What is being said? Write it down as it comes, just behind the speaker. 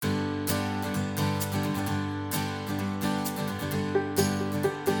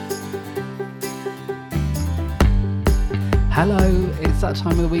Hello, it's that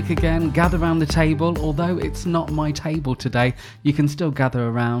time of the week again. Gather around the table. Although it's not my table today, you can still gather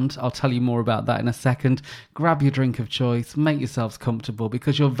around. I'll tell you more about that in a second. Grab your drink of choice, make yourselves comfortable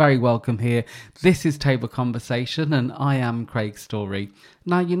because you're very welcome here. This is Table Conversation and I am Craig Story.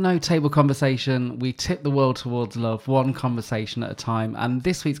 Now, you know Table Conversation, we tip the world towards love, one conversation at a time, and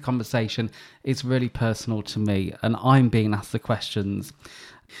this week's conversation is really personal to me and I'm being asked the questions.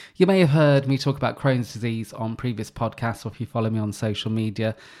 You may have heard me talk about Crohn's disease on previous podcasts or if you follow me on social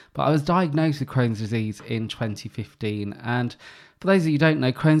media, but I was diagnosed with Crohn's disease in 2015. And for those of you who don't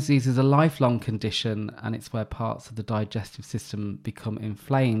know, Crohn's disease is a lifelong condition and it's where parts of the digestive system become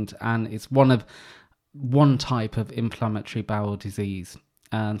inflamed, and it's one type of inflammatory bowel disease.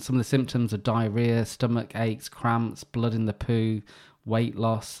 And some of the symptoms are diarrhea, stomach aches, cramps, blood in the poo, weight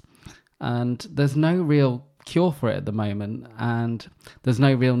loss, and there's no real cure for it at the moment, and there's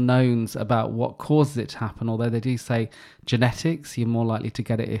no real knowns about what causes it to happen, although they do say genetics, you're more likely to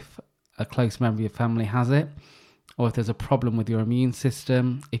get it if a close member of your family has it, or if there's a problem with your immune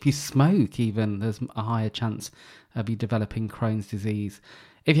system. If you smoke even, there's a higher chance of you developing Crohn's disease.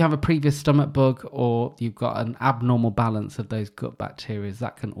 If you have a previous stomach bug or you've got an abnormal balance of those gut bacteria,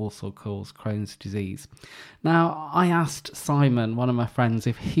 that can also cause Crohn's disease. Now, I asked Simon, one of my friends,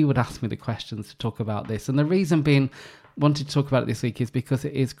 if he would ask me the questions to talk about this. And the reason being, wanted to talk about it this week is because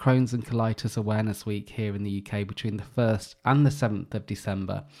it is Crohn's and Colitis Awareness Week here in the UK between the 1st and the 7th of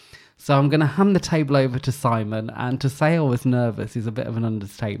December. So I'm going to hand the table over to Simon, and to say I was nervous is a bit of an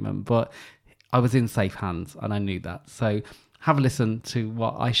understatement, but I was in safe hands and I knew that. So have a listen to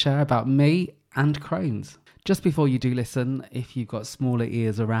what I share about me and Crohn's. Just before you do listen, if you've got smaller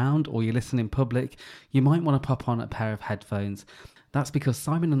ears around or you listen in public, you might want to pop on a pair of headphones. That's because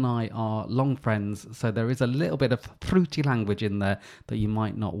Simon and I are long friends, so there is a little bit of fruity language in there that you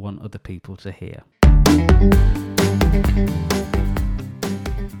might not want other people to hear.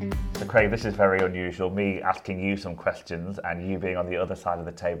 So Craig, this is very unusual, me asking you some questions and you being on the other side of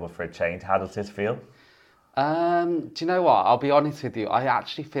the table for a change. How does this feel? Do you know what? I'll be honest with you. I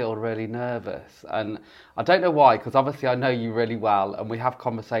actually feel really nervous, and I don't know why, because obviously I know you really well and we have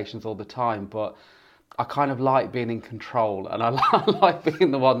conversations all the time, but I kind of like being in control and I like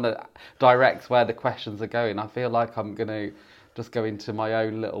being the one that directs where the questions are going. I feel like I'm going to just go into my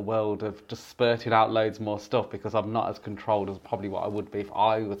own little world of just spurting out loads more stuff because I'm not as controlled as probably what I would be if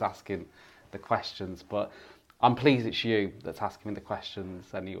I was asking the questions. But I'm pleased it's you that's asking me the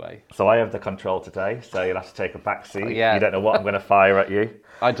questions anyway. So I have the control today, so you'll have to take a back seat. Yeah. You don't know what I'm going to fire at you.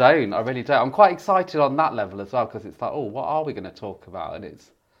 I really don't. I'm quite excited on that level as well, because it's like, oh, what are we going to talk about? And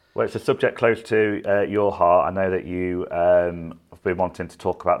Well, it's a subject close to your heart. I know that you have been wanting to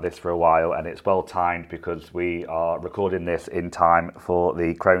talk about this for a while, and it's well timed because we are recording this in time for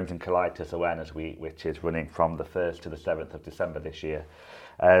the Crohn's and Colitis Awareness Week, which is running from the 1st to the 7th of December this year.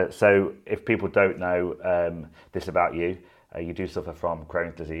 So if people don't know this about you, you do suffer from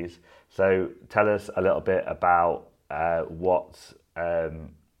Crohn's disease. So tell us a little bit about how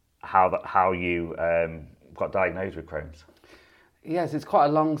you got diagnosed with Crohn's. Yes, it's quite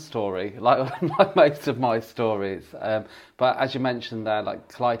a long story, like most of my stories. But as you mentioned there, like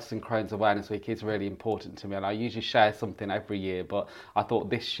Colitis and Crohn's Awareness Week is really important to me, and I usually share something every year. But I thought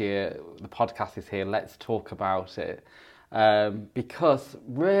this year the podcast is here. Let's talk about it. Because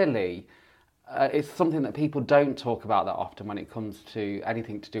really it's something that people don't talk about that often when it comes to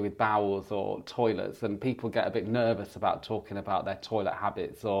anything to do with bowels or toilets, and people get a bit nervous about talking about their toilet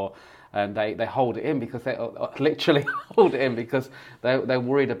habits, or they hold it in because they literally hold it in because they're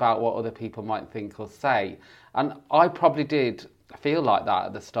worried about what other people might think or say. And I probably did feel like that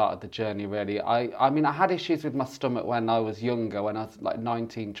at the start of the journey, really. I mean, I had issues with my stomach when I was younger, when I was like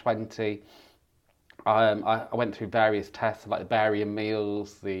 19, 20. I went through various tests, like the barium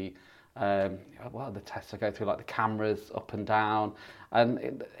meals, the tests I go through, like the cameras up and down,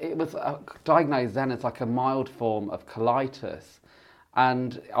 and it was diagnosed then as like a mild form of colitis.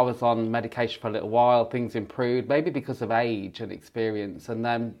 And I was on medication for a little while. Things improved, maybe because of age and experience. And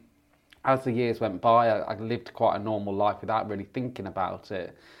then as the years went by, I lived quite a normal life without really thinking about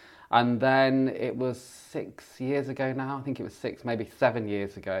it. And then it was 6 years ago now. I think it was 6, maybe 7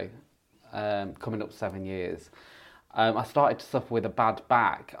 years ago. Coming up 7 years, I started to suffer with a bad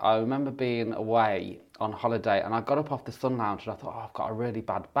back. I remember being away on holiday and I got up off the sun lounge and I thought, I've got a really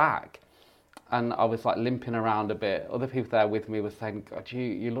bad back. And I was like limping around a bit. Other people there with me were saying, God,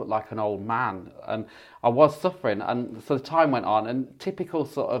 you look like an old man. And I was suffering. And so the time went on, and typical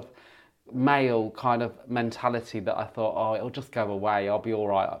sort of male kind of mentality that I thought, oh, it'll just go away, I'll be all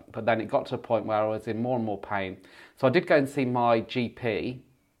right. But then it got to a point where I was in more and more pain. So I did go and see my GP.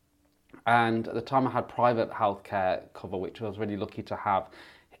 And at the time I had private healthcare cover, which I was really lucky to have.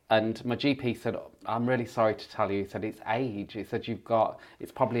 And my GP said, I'm really sorry to tell you, he said, it's age. He said,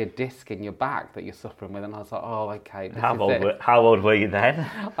 it's probably a disc in your back that you're suffering with. And I was like, oh, okay. How old were you then?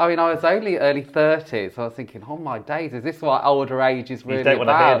 I mean, I was only early 30s. So I was thinking, oh my days, is this what older age is really about? You don't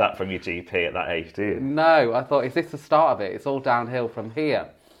want to hear that from your GP at that age, do you? No, I thought, is this the start of it? It's all downhill from here.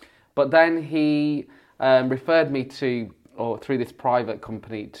 But then he referred me through this private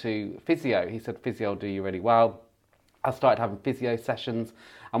company to physio. He said, physio will do you really well. I started having physio sessions.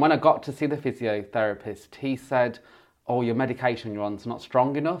 And when I got to see the physiotherapist, he said, oh, your medication you're on's not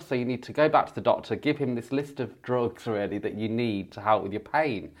strong enough, so you need to go back to the doctor, give him this list of drugs really that you need to help with your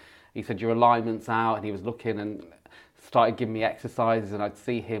pain. He said, your alignment's out, and he was looking and started giving me exercises, and I'd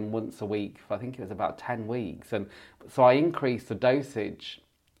see him once a week for, I think it was about 10 weeks. And so I increased the dosage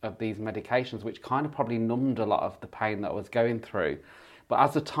of these medications, which kind of probably numbed a lot of the pain that I was going through. But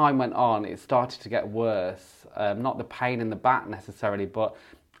as the time went on, it started to get worse. Not the pain in the back necessarily, but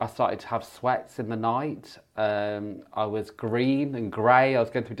I started to have sweats in the night. I was green and grey. I was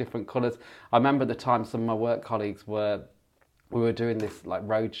going through different colours. I remember at the time some of my work colleagues we were doing this like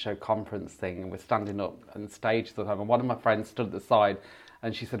roadshow conference thing, and we're standing up on stage at the time. And one of my friends stood at the side,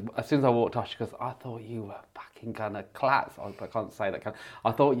 and she said, as soon as I walked off, she goes, I thought you were fucking gonna class. I can't say that.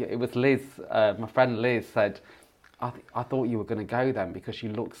 I thought it was Liz, my friend Liz said, I thought you were going to go then because you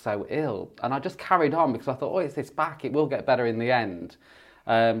look so ill. And I just carried on because I thought, oh, it's this back. It will get better in the end.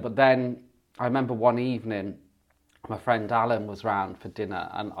 But then I remember one evening, my friend Alan was round for dinner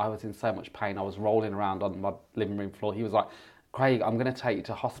and I was in so much pain. I was rolling around on my living room floor. He was like, Craig, I'm going to take you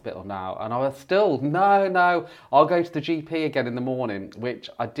to hospital now. And I was still, no, I'll go to the GP again in the morning,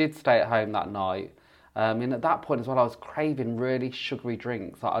 which I did stay at home that night. And at that point as well, I was craving really sugary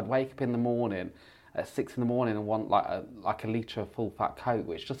drinks. Like I'd wake up in the morning at 6 in the morning and want like a litre of full fat Coke,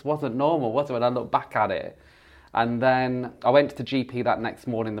 which just wasn't normal, was it, when I look back at it? And then I went to the GP that next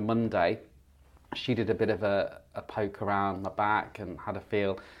morning, the Monday. She did a bit of a poke around my back and had a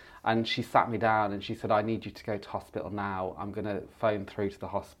feel. And she sat me down and she said, I need you to go to hospital now. I'm going to phone through to the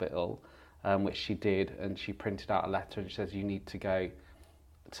hospital, which she did. And she printed out a letter and she says, you need to go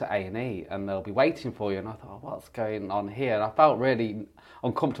to A&E and they'll be waiting for you. And I thought, oh, what's going on here? And I felt really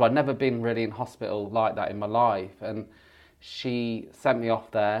uncomfortable. I'd never been really in hospital like that in my life. And she sent me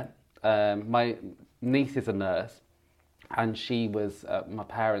off there. My niece is a nurse and she was my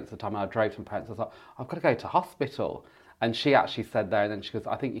parents at the time. I drove to my parents. I was like, I've got to go to hospital. And she actually said there, and then she goes,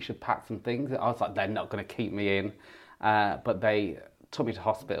 I think you should pack some things. I was like, they're not going to keep me in. But they took me to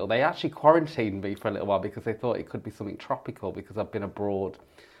hospital. They actually quarantined me for a little while because they thought it could be something tropical because I've been abroad.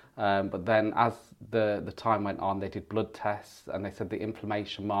 But then as the time went on, they did blood tests and they said the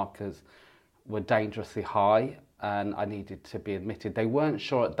inflammation markers were dangerously high and I needed to be admitted. They weren't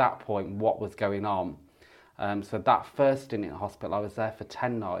sure at that point what was going on. So that first stint in hospital, I was there for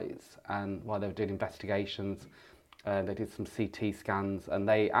 10 nights, and while they were doing investigations, they did some CT scans, and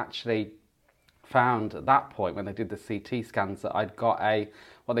they actually found at that point when they did the CT scans that I'd got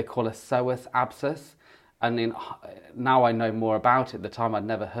what they call a psoas abscess. And now I know more about it. At the time I'd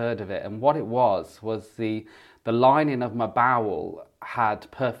never heard of it. And what it was the lining of my bowel had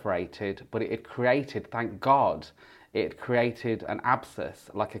perforated, but it had created, thank God, it created an abscess,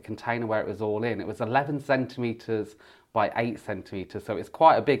 like a container where it was all in. It was 11 centimetres by 8 centimetres, so it's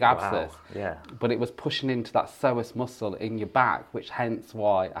quite a big abscess. Wow. Yeah. But it was pushing into that psoas muscle in your back, which hence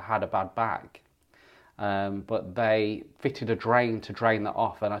why I had a bad back. But they fitted a drain to drain that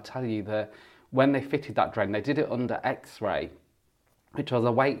off, and I tell you when they fitted that drain, they did it under X-ray, which I was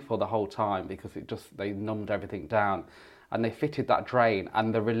awake for the whole time because they numbed everything down. And they fitted that drain,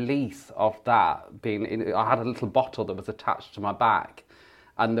 and the release of that I had a little bottle that was attached to my back,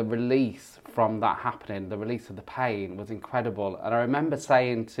 and the release from that happening, the release of the pain was incredible. And I remember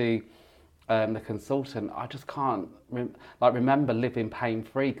saying to the consultant, I just can't remember living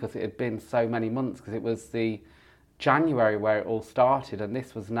pain-free because it had been so many months, because it was the January where it all started, and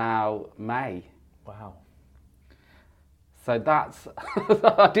this was now May. Wow. So that's,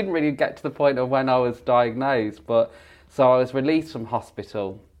 I didn't really get to the point of when I was diagnosed, but so I was released from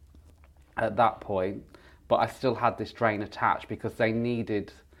hospital at that point, but I still had this drain attached because they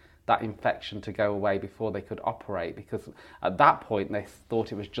needed that infection to go away before they could operate, because at that point they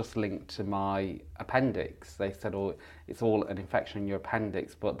thought it was just linked to my appendix. They said, oh, it's all an infection in your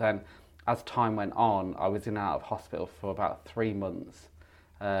appendix. But then as time went on, I was in and out of hospital for about 3 months,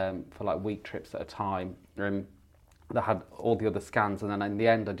 for like week trips at a time. They had all the other scans, and then in the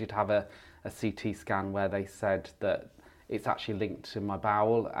end I did have a CT scan where they said that it's actually linked to my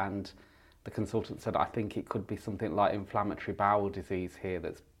bowel, and the consultant said, I think it could be something like inflammatory bowel disease here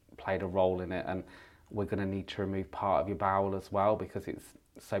that's played a role in it, and we're going to need to remove part of your bowel as well because it's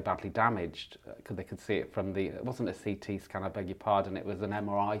so badly damaged. Because they could see it from it wasn't a CT scan, I beg your pardon, it was an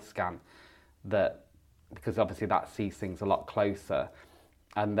MRI scan, that because obviously that sees things a lot closer.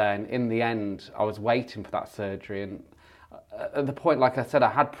 And then in the end, I was waiting for that surgery, and at the point, like I said, I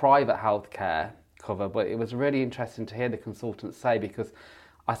had private healthcare cover, but it was really interesting to hear the consultant say, because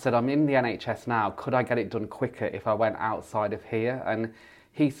I said, I'm in the NHS now, could I get it done quicker if I went outside of here? And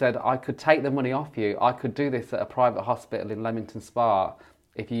he said, I could take the money off you, I could do this at a private hospital in Leamington Spa,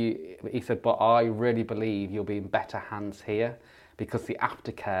 he said, but I really believe you'll be in better hands here, because the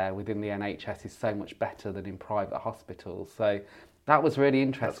aftercare within the NHS is so much better than in private hospitals. So that was really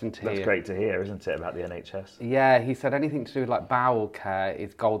interesting to hear. That's great to hear, isn't it, about the NHS? Yeah, he said anything to do with like bowel care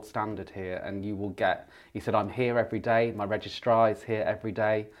is gold standard here, and you will get, he said, I'm here every day, my registrar is here every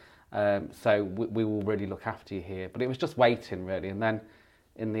day, so we will really look after you here. But it was just waiting really, and then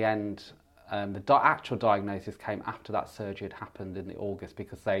in the end, the actual diagnosis came after that surgery had happened in the August,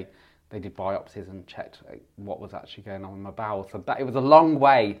 because they did biopsies and checked what was actually going on in my bowel. So it was a long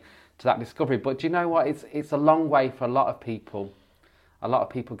way to that discovery. But do you know what? It's a long way for a lot of people. A lot of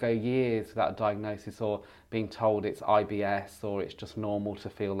people go years without a diagnosis, or being told it's IBS or it's just normal to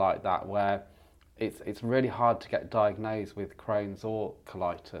feel like that, where it's really hard to get diagnosed with Crohn's or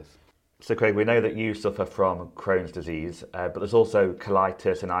colitis. So Craig, we know that you suffer from Crohn's disease, but there's also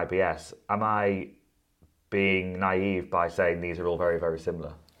colitis and IBS. Am I being naive by saying these are all very, very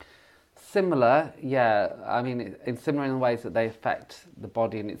similar? Similar, yeah. I mean, it's similar in the ways that they affect the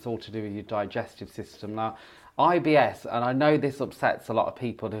body, and it's all to do with your digestive system. Now, IBS, and I know this upsets a lot of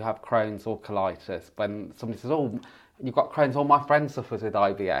people who have Crohn's or colitis, when somebody says, oh, you've got Crohn's, all my friend suffers with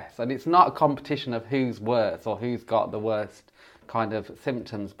IBS. And it's not a competition of who's worse or who's got the worst kind of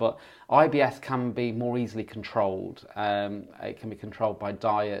symptoms, but IBS can be more easily controlled. It can be controlled by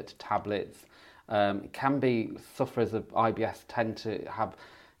diet, tablets. It can be, sufferers of IBS tend to have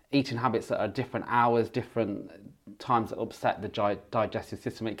eating habits that are different hours, different times that upset the digestive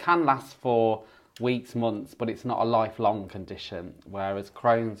system. It can last for weeks, months, but it's not a lifelong condition, whereas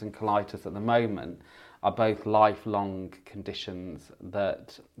Crohn's and colitis at the moment are both lifelong conditions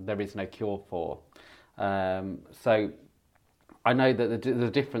that there is no cure for. So I know that the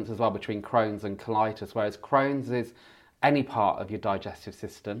difference as well between Crohn's and colitis, whereas Crohn's is any part of your digestive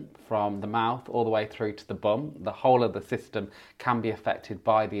system, from the mouth all the way through to the bum. The whole of the system can be affected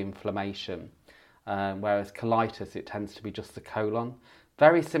by the inflammation, whereas colitis, it tends to be just the colon.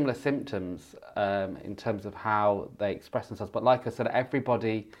 Very similar symptoms in terms of how they express themselves, but like I said,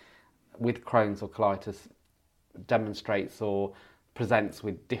 everybody with Crohn's or colitis demonstrates or presents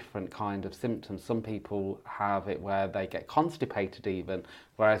with different kind of symptoms. Some people have it where they get constipated even,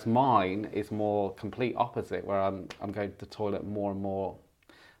 whereas mine is more complete opposite, where I'm going to the toilet more and more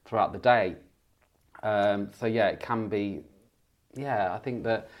throughout the day. So yeah, it can be, I think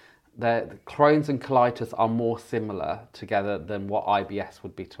that the Crohn's and colitis are more similar together than what IBS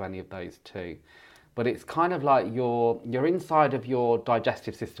would be to any of those two. But it's kind of like your inside of your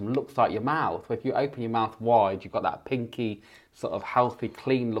digestive system looks like your mouth. If you open your mouth wide, you've got that pinky, sort of healthy,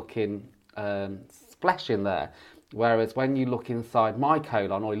 clean-looking flesh in there. Whereas when you look inside my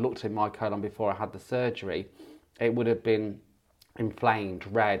colon, or I looked in my colon before I had the surgery, it would have been inflamed,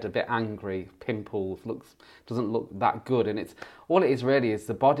 red, a bit angry, pimples, doesn't look that good. And it's all it is really is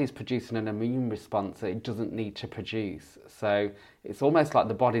the body's producing an immune response that it doesn't need to produce. So it's almost like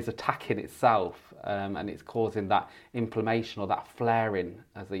the body's attacking itself, and it's causing that inflammation or that flaring,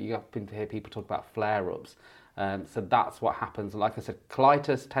 you often hear people talk about flare-ups. So that's what happens. Like I said,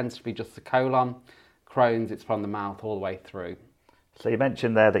 colitis tends to be just the colon. Crohn's, it's from the mouth all the way through. So you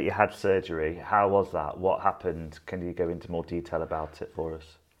mentioned there that you had surgery. How was that? What happened? Can you go into more detail about it for us?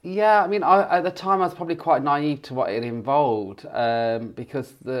 Yeah, I mean, at the time I was probably quite naive to what it involved,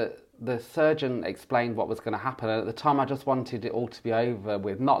 because the surgeon explained what was going to happen. And at the time I just wanted it all to be over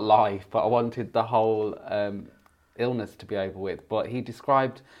with, not life, but I wanted the whole illness to be over with. But he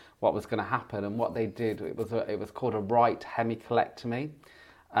described what was going to happen, and what they did, it was called a right hemicolectomy.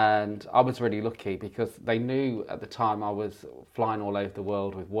 And I was really lucky because they knew at the time I was flying all over the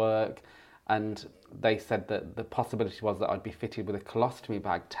world with work, and they said that the possibility was that I'd be fitted with a colostomy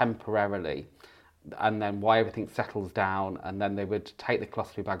bag temporarily, and then while everything settles down, and then they would take the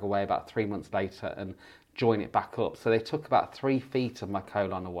colostomy bag away about 3 months later and join it back up. So they took about 3 feet of my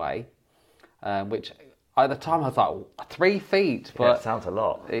colon away, which at the time I was like, 3 feet? But yeah, it sounds a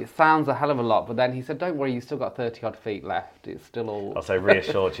lot. It sounds a hell of a lot, but then he said, don't worry, you've still got 30 odd feet left. It's still all... Also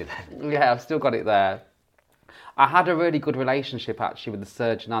reassured you then. Yeah, I've still got it there. I had a really good relationship actually with the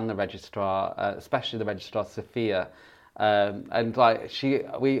surgeon and the registrar, especially the registrar, Sophia. And like she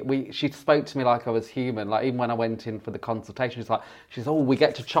spoke to me like I was human. Like even when I went in for the consultation, she's oh, we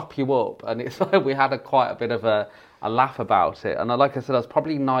get to chop you up, and it's like we had quite a bit of a laugh about it. And like I said, I was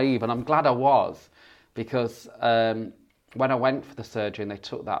probably naive, and I'm glad I was, because when I went for the surgery and they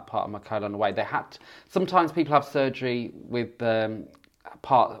took that part of my colon away, sometimes people have surgery with when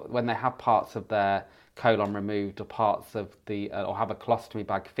they have parts of their colon removed or parts of or have a colostomy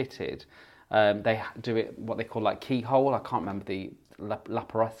bag fitted. They do it what they call like keyhole. I can't remember the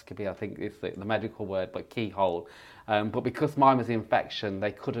laparoscopy, I think is the medical word, but keyhole. But because mine was the infection,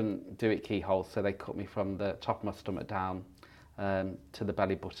 they couldn't do it keyhole, so they cut me from the top of my stomach down to the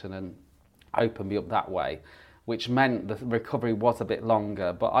belly button and opened me up that way, which meant the recovery was a bit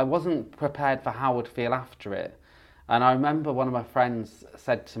longer. But I wasn't prepared for how I would feel after it. And I remember one of my friends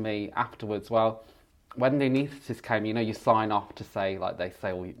said to me afterwards, well, when the anaesthetist came, you sign off to say, like they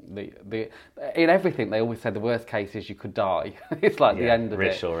say, in everything, they always say the worst case is you could die. It's like the end of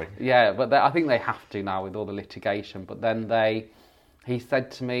reassuring. It. Yeah, but I think they have to now with all the litigation. But then he said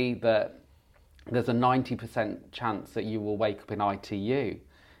to me that there's a 90% chance that you will wake up in ITU.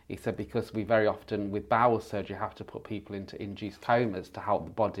 He said, because we very often, with bowel surgery, have to put people into induced comas to help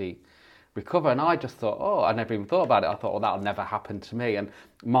the body recover. And I just thought, oh, I never even thought about it. I thought, well, that'll never happen to me. And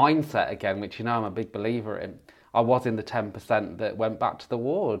mindset again, which I'm a big believer in, I was in the 10% that went back to the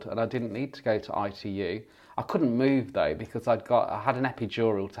ward, and I didn't need to go to ITU. I couldn't move though, because I had an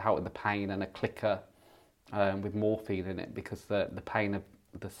epidural to help with the pain and a clicker with morphine in it because the pain of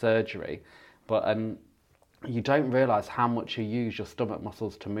the surgery. But you don't realise how much you use your stomach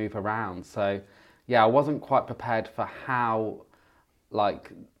muscles to move around. So yeah, I wasn't quite prepared for how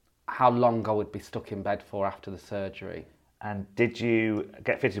long I would be stuck in bed for after the surgery. And did you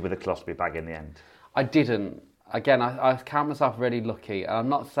get fitted with a colostomy bag in the end? I didn't. Again, I count myself really lucky. And I'm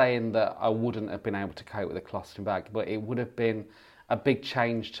not saying that I wouldn't have been able to cope with a colostomy bag, but it would have been a big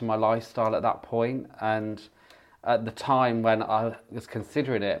change to my lifestyle at that point. And at the time when I was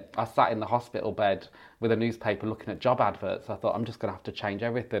considering it, I sat in the hospital bed with a newspaper looking at job adverts. I thought, I'm just going to have to change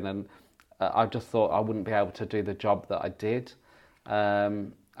everything. And I just thought I wouldn't be able to do the job that I did.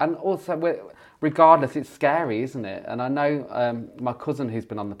 And also, regardless, it's scary, isn't it? And I know my cousin who's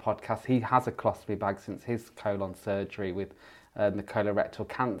been on the podcast, he has a colostomy bag since his colon surgery with the colorectal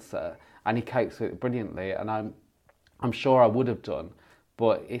cancer, and he copes with it brilliantly. And I'm sure I would have done,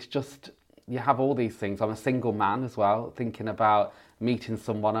 but it's just, you have all these things. I'm a single man as well, thinking about meeting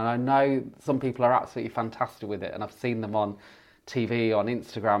someone, and I know some people are absolutely fantastic with it, and I've seen them on TV, on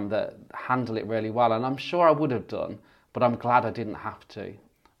Instagram, that handle it really well, and I'm sure I would have done, but I'm glad I didn't have to.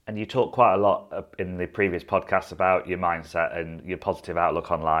 And you talked quite a lot in the previous podcast about your mindset and your positive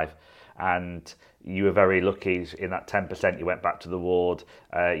outlook on life. And you were very lucky in that 10% you went back to the ward.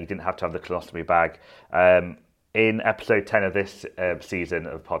 You didn't have to have the colostomy bag. In episode 10 of this season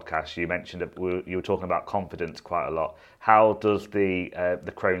of podcast, you mentioned that you were talking about confidence quite a lot. How does the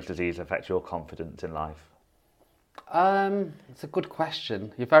Crohn's disease affect your confidence in life? It's a good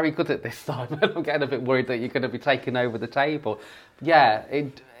question. You're very good at this time. I'm getting a bit worried that you're going to be taking over the table. Yeah,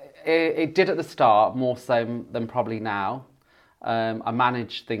 it did at the start, more so than probably now. I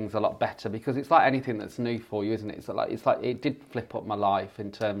managed things a lot better because it's like anything that's new for you, isn't it? It's like it did flip up my life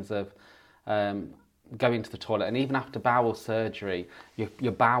in terms of going to the toilet, and even after bowel surgery,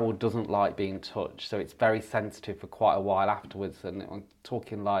 your bowel doesn't like being touched, so it's very sensitive for quite a while afterwards. And I'm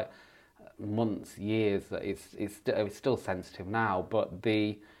talking like months, years, that it's still sensitive now. But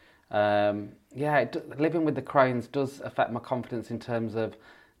living with the Crohn's does affect my confidence in terms of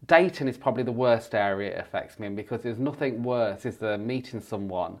dating. Is probably the worst area it affects me in, because there's nothing worse is the meeting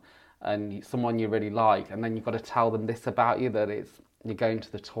someone and someone you really like, and then you've got to tell them this about you, that you're going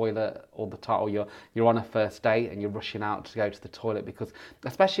to the toilet all the time, or you're on a first date and you're rushing out to go to the toilet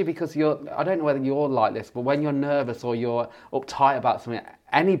especially because I don't know whether you're like this, but when you're nervous or you're uptight about something,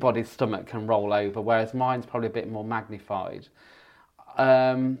 anybody's stomach can roll over, whereas mine's probably a bit more magnified.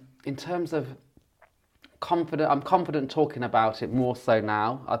 In terms of I'm confident talking about it more so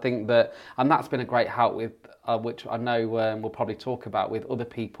now. I think that, and that's been a great help with, which I know we'll probably talk about with other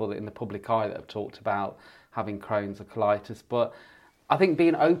people in the public eye that have talked about having Crohn's or colitis. But I think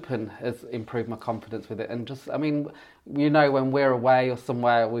being open has improved my confidence with it. And just, I mean, when we're away or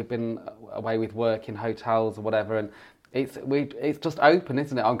somewhere, we've been away with work in hotels or whatever, and it's just open,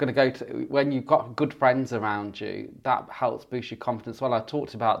 isn't it? I'm going to go to, when you've got good friends around you, that helps boost your confidence. Well, I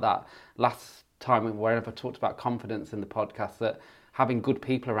talked about that last time wherever I talked about confidence in the podcast, that having good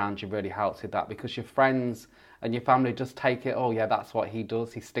people around you really helps with that, because your friends and your family just take it, oh yeah, that's what he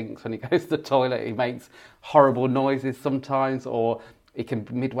does. He stinks when he goes to the toilet. He makes horrible noises sometimes, or he can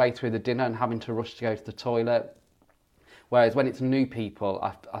midway through the dinner and having to rush to go to the toilet. Whereas when it's new people,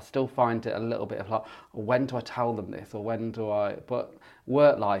 I still find it a little bit of like, when do I tell them this, or when do I? But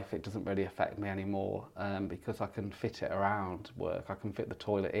work life, it doesn't really affect me anymore, because I can fit it around work. I can fit the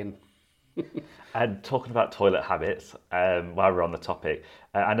toilet in. And talking about toilet habits, while we're on the topic,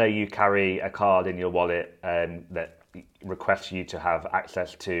 I know you carry a card in your wallet that requests you to have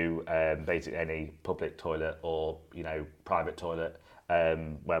access to basically any public toilet or private toilet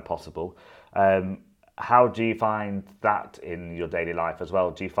where possible. How do you find that in your daily life as well?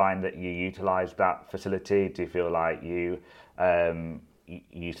 Do you find that you utilise that facility? Do you feel like you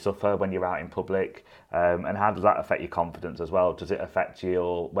suffer when you're out in public? And how does that affect your confidence as well? Does it affect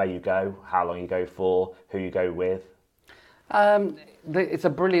where you go, how long you go for, who you go with? It's a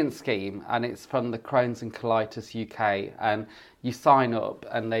brilliant scheme, and it's from the Crohn's and Colitis UK, and you sign up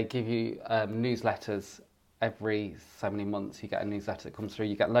and they give you newsletters. Every so many months you get a newsletter that comes through.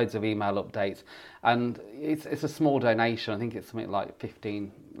 You get loads of email updates, and it's a small donation. I think it's something like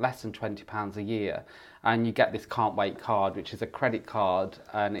less than £20 a year, and you get this Can't Wait card, which is a credit card,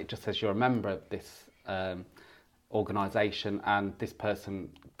 and it just says you're a member of this organisation, and this person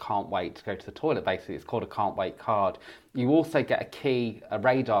can't wait to go to the toilet. Basically, it's called a Can't Wait card. You also get a key, a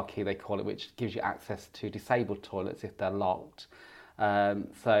radar key they call it, which gives you access to disabled toilets if they're locked.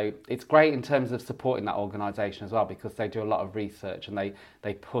 So it's great in terms of supporting that organisation as well, because they do a lot of research, and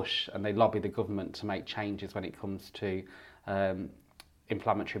they push and they lobby the government to make changes when it comes to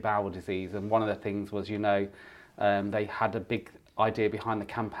inflammatory bowel disease. And one of the things was, they had a big idea behind the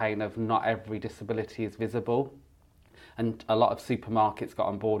campaign of not every disability is visible. And a lot of supermarkets got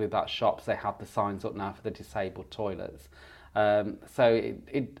on board with that. Shops, they have the signs up now for the disabled toilets. So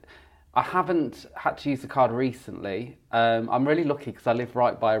I haven't had to use the card recently. I'm really lucky because I live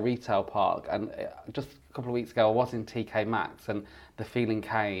right by a retail park, and just a couple of weeks ago I was in TK Maxx and the feeling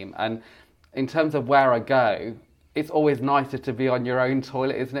came. And in terms of where I go, it's always nicer to be on your own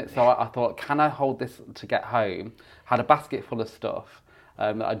toilet, isn't it? So I thought, can I hold this to get home? Had a basket full of stuff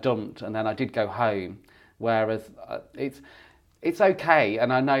that I dumped, and then I did go home. Whereas it's okay,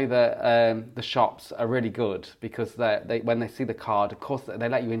 and I know that the shops are really good, because they when they see the card, of course, they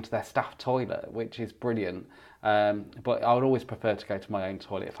let you into their staff toilet, which is brilliant. But I would always prefer to go to my own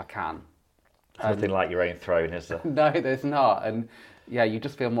toilet if I can. Nothing like your own throne, is there? No, there's not. And yeah, you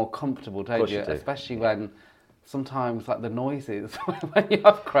just feel more comfortable, don't you? Especially when sometimes, like, the noises when you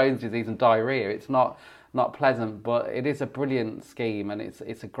have Crohn's disease and diarrhea, it's not pleasant, but it is a brilliant scheme, and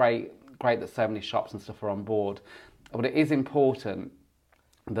it's a great that so many shops and stuff are on board. But it is important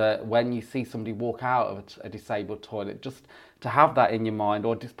that when you see somebody walk out of a disabled toilet, just to have that in your mind,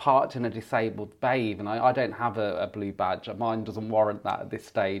 or just parked in a disabled bay. And I don't have a blue badge. Mine doesn't warrant that at this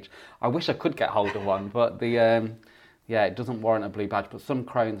stage. I wish I could get hold of one, but it doesn't warrant a blue badge. But some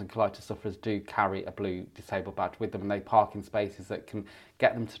Crohn's and colitis sufferers do carry a blue disabled badge with them, and they park in spaces that can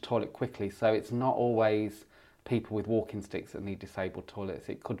get them to toilet quickly. So it's not always people with walking sticks that need disabled toilets.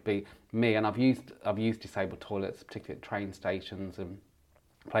 It could be me, and I've used disabled toilets, particularly at train stations and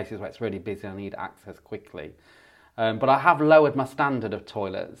places where it's really busy and I need access quickly. But I have lowered my standard of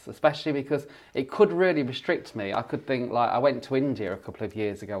toilets, especially because it could really restrict me. I could think, like, I went to India a couple of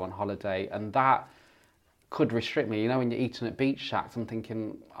years ago on holiday, and that could restrict me. When you're eating at beach shacks, I'm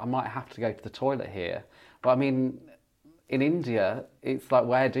thinking I might have to go to the toilet here. But I mean, in India, it's like,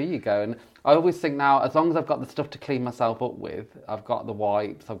 where do you go? And I always think now, as long as I've got the stuff to clean myself up with, I've got the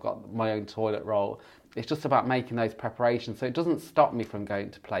wipes, I've got my own toilet roll, it's just about making those preparations. So it doesn't stop me from going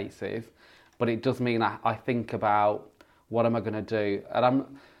to places, but it does mean I think about, what am I going to do? And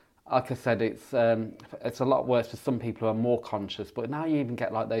like I said, it's a lot worse for some people who are more conscious, but now you even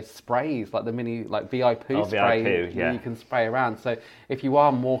get like those sprays, like the mini, like VIP spray, you can spray around. So if you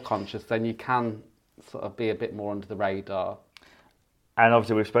are more conscious, then you can sort of be a bit more under the radar. And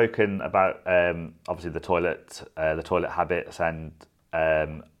obviously we've spoken about obviously the toilet habits and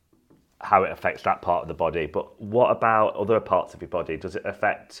how it affects that part of the body. But what about other parts of your body? Does it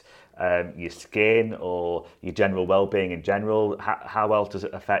affect your skin or your general well-being in general? How else does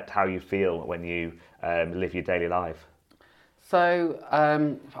it affect how you feel when you live your daily life? So,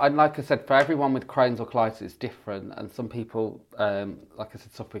 like I said, for everyone with Crohn's or colitis, it's different. And some people, like I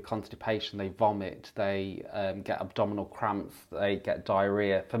said, suffer with constipation, they vomit, they get abdominal cramps, they get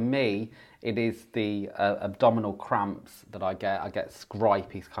diarrhea. For me, it is the abdominal cramps that I get. I get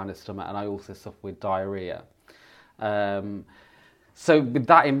gripey kind of stomach, and I also suffer with diarrhea. So with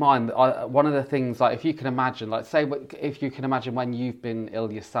that in mind, one of the things, like, if you can imagine, like, say, if you can imagine when you've been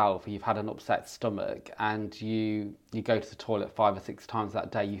ill yourself, or you've had an upset stomach, and you go to the toilet 5 or 6 times that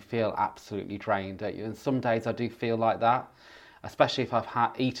day, you feel absolutely drained, don't you? And some days I do feel like that. especially if I've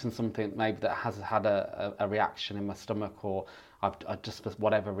eaten something maybe that has had a reaction in my stomach, or I just, for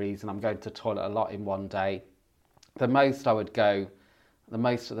whatever reason, I'm going to the toilet a lot in one day. The most I would go, the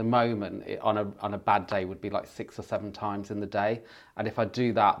most at the moment on a bad day would be like 6 or 7 times in the day. And if I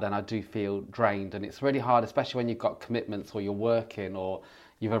do that, then I do feel drained. And it's really hard, especially when you've got commitments or you're working or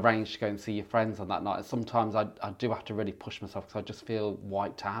you've arranged to go and see your friends on that night. And sometimes I do have to really push myself because I just feel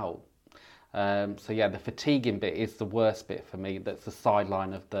wiped out. So yeah, the fatiguing bit is the worst bit for me. That's the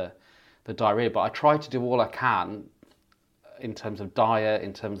sideline of the diarrhea. But I try to do all I can in terms of diet,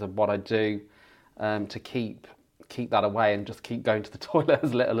 in terms of what I do, to keep that away and just keep going to the toilet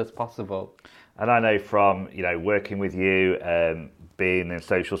as little as possible. And I know from, working with you, being in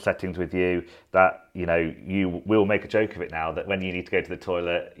social settings with you, that, you will make a joke of it now, that when you need to go to the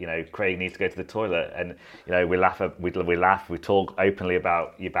toilet, Craig needs to go to the toilet. And, we laugh, we talk openly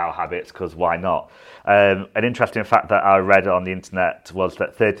about your bowel habits, because why not? An interesting fact that I read on the internet was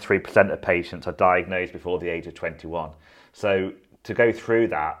that 33% of patients are diagnosed before the age of 21. So to go through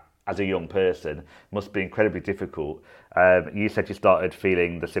that as a young person must be incredibly difficult. You said you started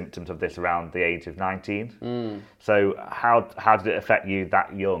feeling the symptoms of this around the age of 19. So how did it affect you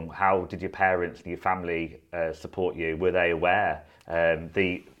that young? How did your parents and your family support you? Were they aware?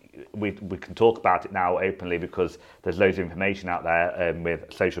 We can talk about it now openly because there's loads of information out there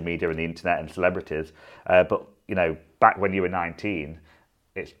with social media and the internet and celebrities. But back when you were 19,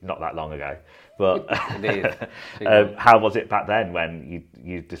 it's not that long ago. But it is. How was it back then when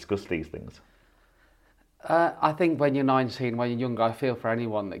you discussed these things? I think when you're 19, when you're younger, I feel for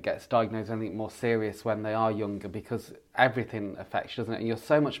anyone that gets diagnosed with anything more serious when they are younger, because everything affects you, doesn't it? And you're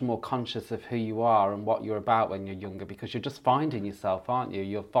so much more conscious of who you are and what you're about when you're younger, because you're just finding yourself, aren't you?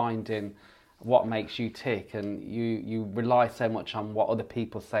 You're finding what makes you tick, and you rely so much on what other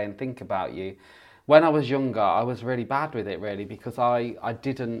people say and think about you. When I was younger, I was really bad with it, really, because I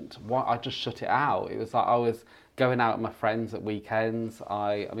just shut it out. It was like I was going out with my friends at weekends.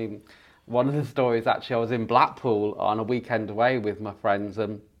 I mean, one of the stories, actually, I was in Blackpool on a weekend away with my friends,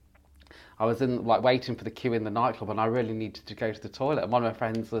 and I was waiting for the queue in the nightclub, and I really needed to go to the toilet. And one of my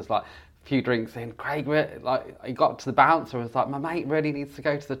friends was like, a few drinks in, Craig, he got to the bouncer and was like, my mate really needs to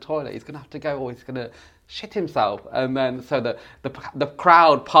go to the toilet. He's going to have to go, or he's going to shit himself. And then so the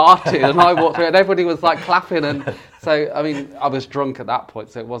crowd parted, and I walked through, and everybody was like clapping. And so, I mean, I was drunk at that point,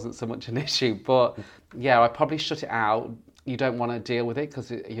 so it wasn't so much an issue. But yeah, I probably shut it out. You don't want to deal with it because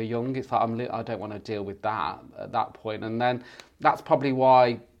you're young. It's like, I don't want to deal with that at that point. And then that's probably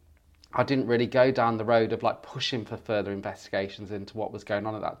why I didn't really go down the road of pushing for further investigations into what was going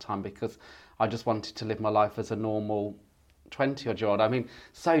on at that time, because I just wanted to live my life as a normal 20-odd-year-old. I mean,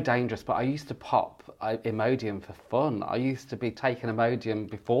 so dangerous, but I used to pop Imodium for fun. I used to be taking Imodium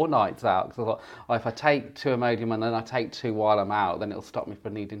before nights out, because I thought, if I take 2 Imodium and then I take 2 while I'm out, then it'll stop me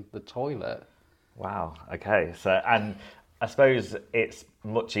from needing the toilet. Wow. Okay. So, and I suppose it's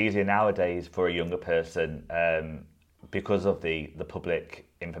much easier nowadays for a younger person because of the public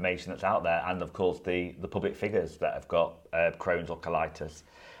information that's out there, and of course the public figures that have got Crohn's or colitis.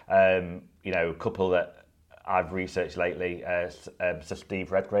 A couple that I've researched lately, Sir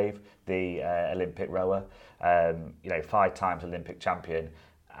Steve Redgrave, the Olympic rower, 5 times Olympic champion,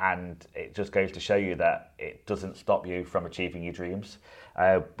 and it just goes to show you that it doesn't stop you from achieving your dreams.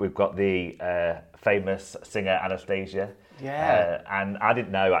 We've got the famous singer Anastasia. Yeah. And I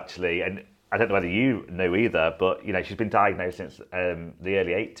didn't know, actually, and I don't know whether you knew either, but she's been diagnosed since the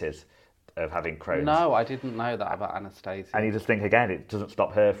early 80s of having Crohn's. No, I didn't know that about Anastasia. And you just think, again, it doesn't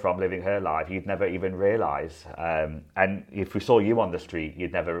stop her from living her life. You'd never even realise. And if we saw you on the street,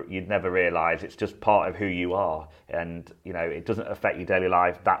 you'd never realise. It's just part of who you are. And, it doesn't affect your daily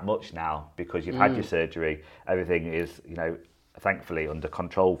life that much now because you've had your surgery. Everything is, thankfully under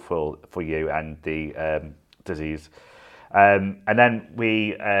control for you and the disease. And then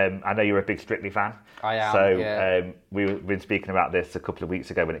I know you're a big Strictly fan. I am. So yeah. we've been speaking about this a couple of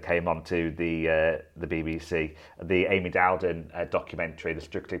weeks ago when it came on to the BBC, the Amy Dowden documentary, the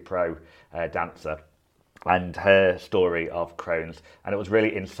Strictly Pro dancer, and her story of Crohn's, and it was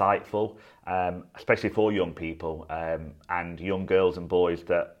really insightful, especially for young people and young girls and boys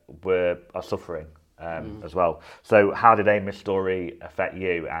that are suffering. As well. So how did Amy's story affect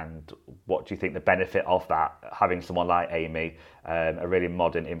you, and what do you think the benefit of that, having someone like Amy, a really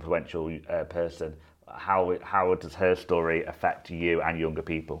modern, influential person, how does her story affect you and younger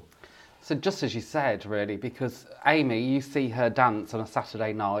people? So just as you said, really, because Amy, you see her dance on a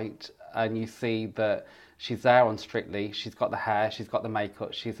Saturday night and you see that she's there on Strictly, she's got the hair, she's got the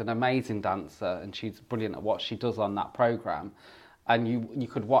makeup, she's an amazing dancer and she's brilliant at what she does on that programme. and you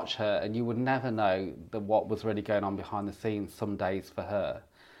could watch her and you would never know what was really going on behind the scenes some days for her.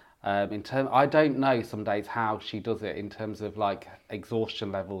 I don't know some days how she does it in terms of like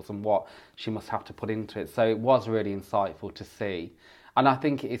exhaustion levels and what she must have to put into it. So it was really insightful to see. And I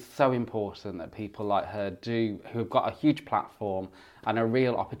think it's so important that people like her who have got a huge platform and a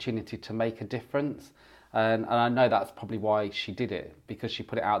real opportunity to make a difference. And I know that's probably why she did it, because she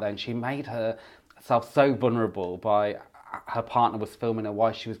put it out there and she made herself so vulnerable by her partner was filming her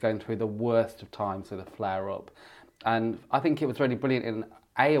while she was going through the worst of times with a flare up. And I think it was really brilliant in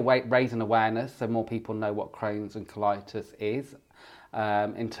raising awareness so more people know what Crohn's and colitis is.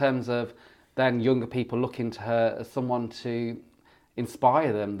 In terms of then younger people looking to her as someone to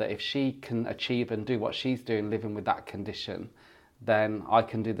inspire them that if she can achieve and do what she's doing, living with that condition, then I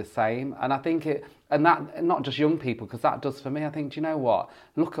can do the same. And I think that not just young people, because that does for me. I think, do you know what?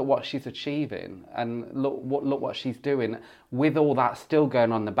 Look at what she's achieving, and look what she's doing with all that still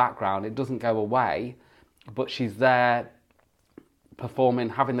going on in the background. It doesn't go away, but she's there performing,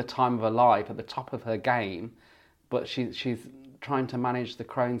 having the time of her life at the top of her game, but she's trying to manage the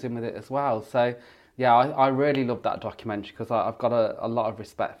Crohn's in with it as well. So yeah, I really love that documentary because I've got a lot of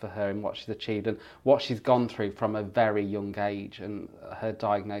respect for her and what she's achieved and what she's gone through from a very young age. And her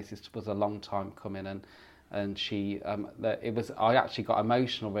diagnosis was a long time coming, and she I actually got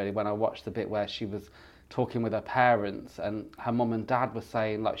emotional really when I watched the bit where she was talking with her parents, and her mum and dad were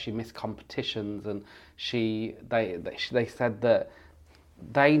saying like she missed competitions, and they said that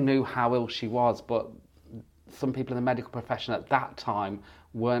they knew how ill she was, but some people in the medical profession at that time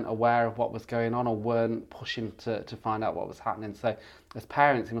weren't aware of what was going on or weren't pushing to find out what was happening. So as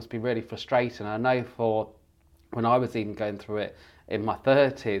parents, it must be really frustrating. I know for when I was even going through it in my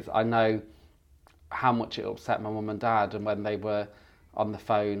 30s, I know how much it upset my mum and dad, and when they were on the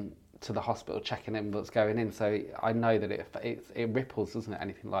phone to the hospital checking in what's going in. So I know that it ripples, doesn't it,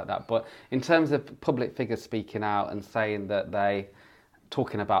 anything like that. But in terms of public figures speaking out and saying that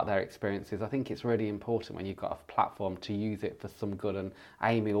talking about their experiences, I think it's really important when you've got a platform to use it for some good, and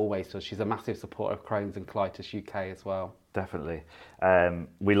Amy always does. She's a massive supporter of Crohn's and Colitis UK as well. Definitely.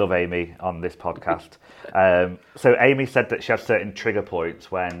 We love Amy on this podcast. So Amy said that she has certain trigger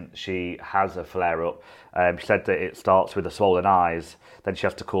points when she has a flare-up. She said that it starts with the swollen eyes, then she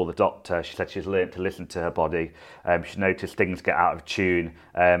has to call the doctor. She said she's learned to listen to her body. She noticed things get out of tune,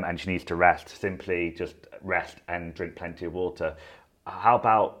 and she needs to rest. Simply just rest and drink plenty of water. How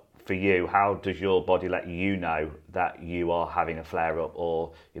about for you? How does your body let you know that you are having a flare-up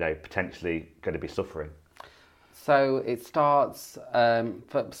or, potentially going to be suffering? So it starts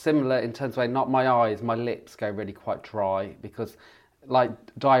similar in terms of not my eyes, my lips go really quite dry because like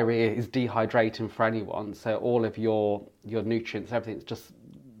diarrhea is dehydrating for anyone. So all of your nutrients, everything's just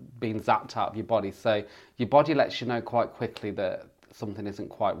being zapped out of your body. So your body lets you know quite quickly that something isn't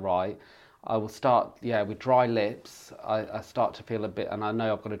quite right. I will start, with dry lips. I start to feel a bit, and I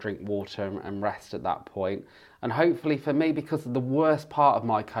know I've got to drink water and rest at that point. And hopefully for me, because the worst part of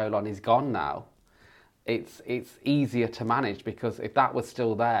my colon is gone now, it's easier to manage, because if that was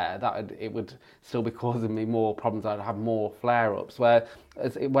still there, it would still be causing me more problems. I'd have more flare-ups.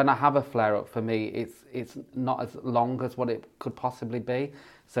 When I have a flare-up, for me, it's not as long as what it could possibly be.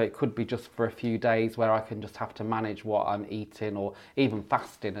 So it could be just for a few days where I can just have to manage what I'm eating, or even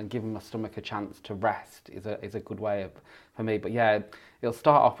fasting and giving my stomach a chance to rest is a good way for me. But yeah, it'll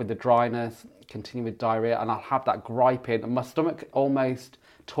start off with the dryness, continue with diarrhea, and I'll have that griping, and my stomach almost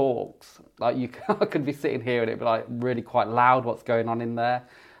talks. Like I could be sitting here and it'd be like really quite loud what's going on in there.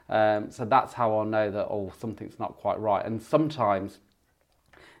 So that's how I'll know that something's not quite right. And sometimes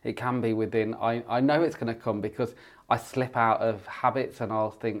it can be within. I know it's going to come because I slip out of habits and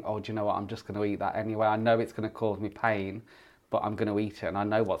I'll think, do you know what? I'm just going to eat that anyway. I know it's going to cause me pain, but I'm going to eat it, and I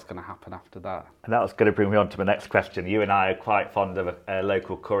know what's going to happen after that. And that was going to bring me on to my next question. You and I are quite fond of a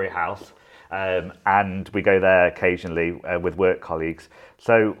local curry house. And we go there occasionally with work colleagues.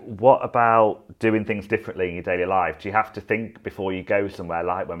 So what about doing things differently in your daily life? Do you have to think before you go somewhere,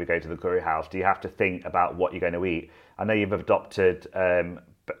 like when we go to the curry house? Do you have to think about what you're going to eat? I know you've adopted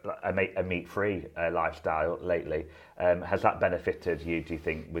a meat-free lifestyle lately. Has that benefited you, do you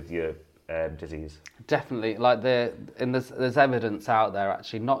think, with your disease? Definitely. There's evidence out there,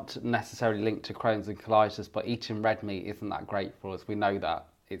 actually, not necessarily linked to Crohn's and colitis, but eating red meat isn't that great for us. We know that.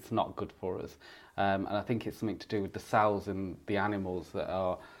 It's not good for us. And I think it's something to do with the cells in the animals that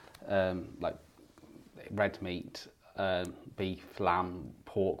are like red meat, beef, lamb,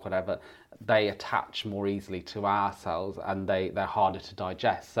 pork, whatever, they attach more easily to our cells and they're harder to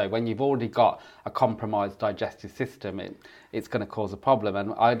digest. So when you've already got a compromised digestive system, it's going to cause a problem.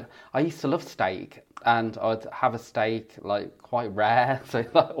 And I used to love steak, and I'd have a steak like quite rare, so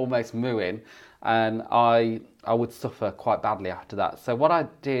like almost mooing, and I would suffer quite badly after that. So what I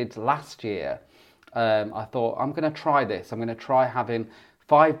did last year, I thought, I'm going to try this. I'm going to try having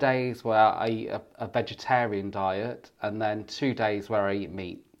 5 days where I eat a vegetarian diet and then 2 days where I eat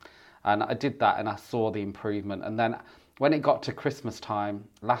meat. And I did that and I saw the improvement. And then when it got to Christmas time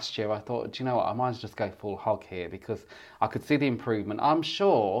last year, I thought, do you know what, I might as well just go full hog here, because I could see the improvement. I'm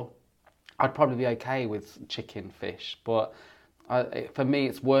sure I'd probably be okay with chicken, fish, but for me,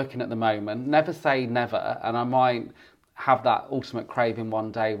 it's working at the moment. Never say never, and I might have that ultimate craving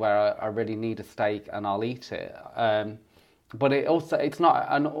one day where I really need a steak and I'll eat it. But it's not,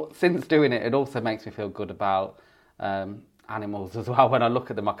 and since doing it, it also makes me feel good about animals as well. When I look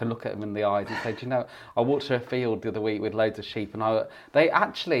at them, I can look at them in the eyes and say, do you know, I walked through a field the other week with loads of sheep, and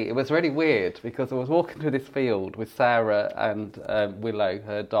it was really weird, because I was walking through this field with Sarah and Willow,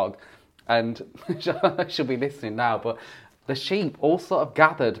 her dog, and she'll be listening now, but the sheep all sort of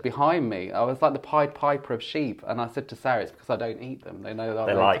gathered behind me. I was like the Pied Piper of sheep, and I said to Sarah, it's because I don't eat them. They know that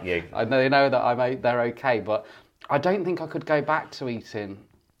they like you. I know they know that they're okay, but I don't think I could go back to eating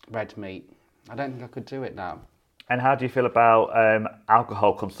red meat. I don't think I could do it now. And how do you feel about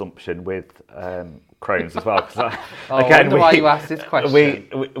alcohol consumption with Crohn's as well? I wonder why you asked this question.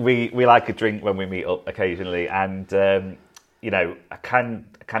 We like a drink when we meet up occasionally, and can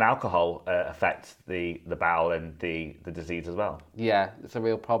alcohol affect the bowel and the disease as well? Yeah, it's a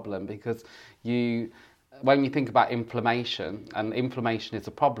real problem, because when you think about inflammation, and inflammation is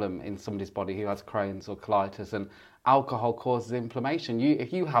a problem in somebody's body who has Crohn's or colitis, and alcohol causes inflammation.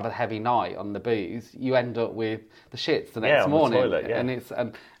 If you have a heavy night on the booze, you end up with the shits the next morning. The toilet, yeah.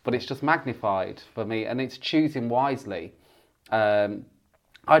 But it's just magnified for me, and it's choosing wisely.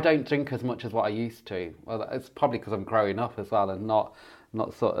 I don't drink as much as what I used to. Well, it's probably because I'm growing up as well, and not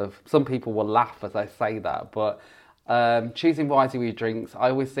sort of. Some people will laugh as I say that, but choosing wisely with your drinks. I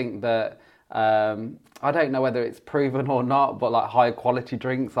always think that. I don't know whether it's proven or not, but like higher quality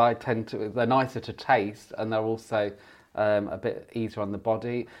drinks, they're nicer to taste, and they're also a bit easier on the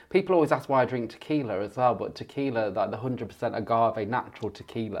body. People always ask why I drink tequila as well, but tequila, like the 100% agave natural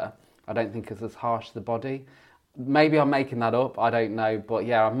tequila, I don't think is as harsh to the body. Maybe I'm making that up, I don't know, but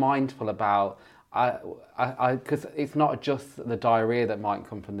yeah, I'm mindful about, because it's not just the diarrhea that might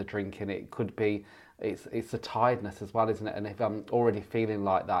come from the drinking, it could be, it's the tiredness as well, isn't it? And if I'm already feeling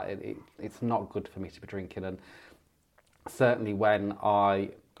like that, it's not good for me to be drinking. And certainly when I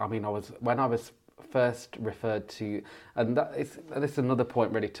was first referred to, and this is another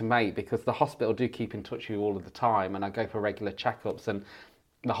point really to make, because the hospital do keep in touch with you all of the time, and I go for regular checkups, and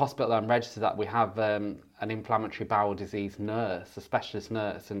the hospital I'm registered at, we have an inflammatory bowel disease nurse, a specialist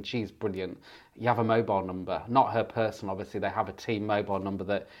nurse, and she's brilliant. You have a mobile number, not her personal, obviously, they have a team mobile number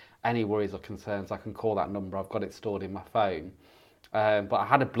that any worries or concerns, I can call that number. I've got it stored in my phone. But I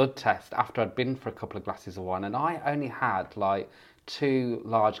had a blood test after I'd been for a couple of glasses of wine, and I only had like 2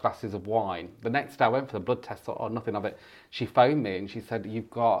 large glasses of wine. The next day I went for the blood test, thought, oh, nothing of it. She phoned me and she said, you've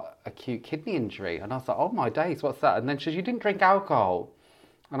got acute kidney injury. And I was like, oh my days, what's that? And then she said, you didn't drink alcohol?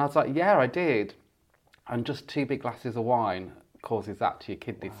 And I was like, yeah, I did. And just 2 big glasses of wine causes that to your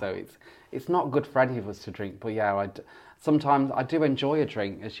kidney. Wow. So it's not good for any of us to drink. But yeah, sometimes I do enjoy a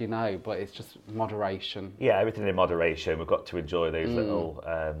drink, as you know, but it's just moderation. Yeah, everything in moderation. We've got to enjoy those little,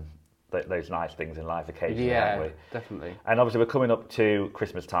 those nice things in life occasionally, haven't we? Yeah, definitely. And obviously we're coming up to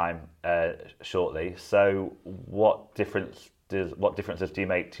Christmas time shortly. So what differences do you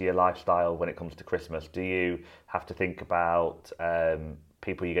make to your lifestyle when it comes to Christmas? Do you have to think about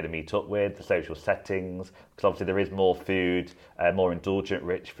people you're going to meet up with, the social settings? Because obviously there is more food, more indulgent,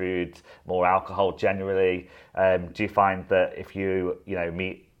 rich foods, more alcohol generally. Do you find that if you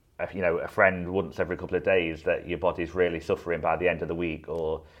meet a friend once every couple of days, that your body's really suffering by the end of the week,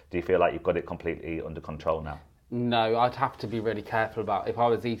 or do you feel like you've got it completely under control now? No, I'd have to be really careful about if I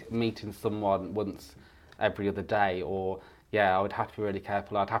was meeting someone once every other day, or I would have to be really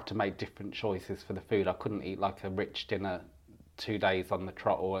careful. I'd have to make different choices for the food. I couldn't eat like a rich dinner 2 days on the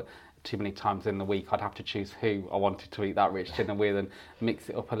trot or too many times in the week. I'd have to choose who I wanted to eat that rich dinner with and mix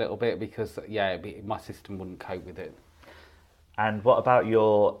it up a little bit, because my system wouldn't cope with it. And what about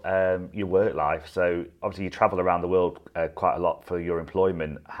your work life? So obviously you travel around the world quite a lot for your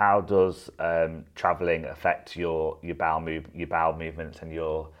employment. How does traveling affect your bowel movements and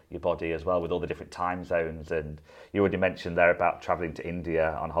your body as well with all the different time zones? And you already mentioned there about traveling to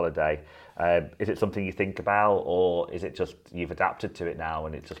India on holiday. Is it something you think about, or is it just you've adapted to it now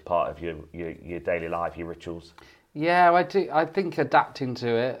and it's just part of your daily life, your rituals? Yeah, I do. I think adapting to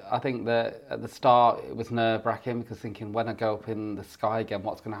it. I think that at the start it was nerve-wracking because thinking when I go up in the sky again,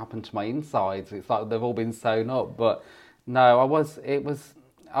 what's going to happen to my insides? It's like they've all been sewn up. But no, I was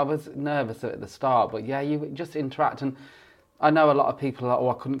nervous at the start. But yeah, you just interact, and I know a lot of people are like,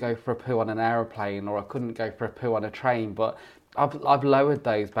 oh, I couldn't go for a poo on an aeroplane, or I couldn't go for a poo on a train. But I've lowered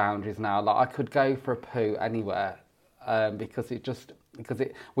those boundaries now. Like I could go for a poo anywhere, because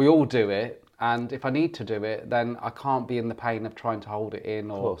we all do it. And if I need to do it, then I can't be in the pain of trying to hold it in.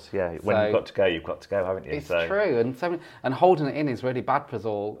 Or, of course, yeah. When you've got to go, haven't you? It's true, and holding it in is really bad for us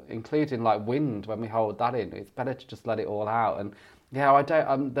all, including like wind. When we hold that in, it's better to just let it all out. And yeah, I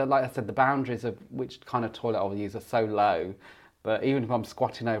don't. Like I said, the boundaries of which kind of toilet I'll use are so low. But even if I'm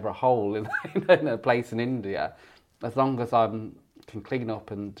squatting over a hole in a place in India, as long as I can clean up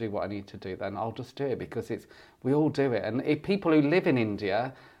and do what I need to do, then I'll just do it because we all do it. And if people who live in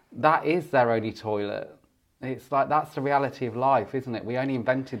India, that is their only toilet. It's like that's the reality of life, isn't it? We only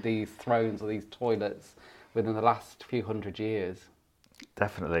invented these thrones or these toilets within the last few hundred years.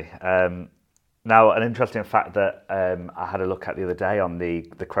 Definitely. Now, an interesting fact that I had a look at the other day on the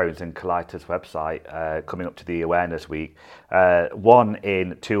Crohn's and Colitis website, coming up to the Awareness Week, 1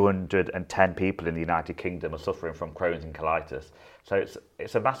 in 210 people in the United Kingdom are suffering from Crohn's and Colitis. So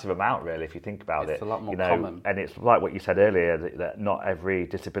it's a massive amount, really, if you think about it. It's a lot more common. And it's like what you said earlier, that not every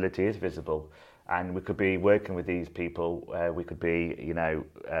disability is visible. And we could be working with these people. We could be,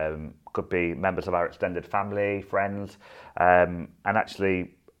 could be members of our extended family, friends, and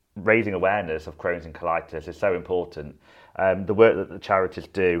actually raising awareness of Crohn's and colitis is so important. The work that the charities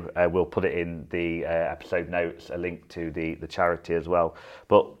do, we'll put it in the episode notes, a link to the charity as well.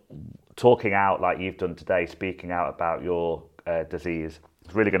 But talking out like you've done today, speaking out about your disease,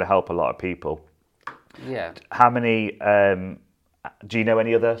 is really going to help a lot of people. Yeah. How many, do you know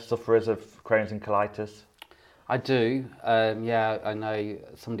any other sufferers of Crohn's and colitis? I do. Yeah, I know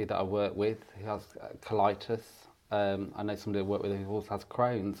somebody that I work with who has colitis. I know somebody I work with who also has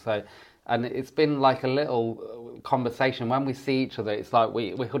Crohn's. So, and it's been like a little conversation when we see each other. It's like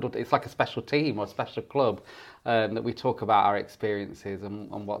we huddled. It's like a special team or a special club that we talk about our experiences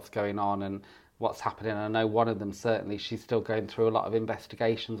and what's going on and what's happening. I know one of them certainly. She's still going through a lot of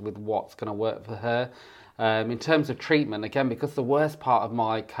investigations with what's going to work for her. In terms of treatment, again, because the worst part of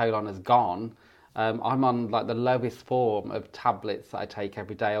my colon has gone. I'm on like the lowest form of tablets that I take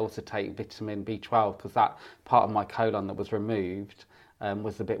every day. I also take vitamin B12 because that part of my colon that was removed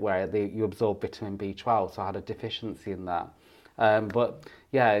was the bit where you absorb vitamin B12, so I had a deficiency in that. But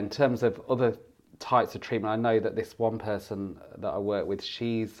yeah, in terms of other types of treatment, I know that this one person that I work with,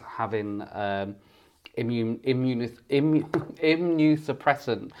 she's having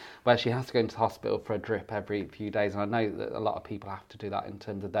immunosuppressant where she has to go into hospital for a drip every few days, and I know that a lot of people have to do that in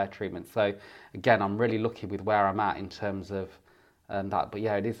terms of their treatment. So again, I'm really lucky with where I'm at in terms of that. But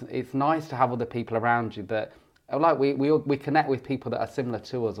yeah, it's nice to have other people around you that like we connect with people that are similar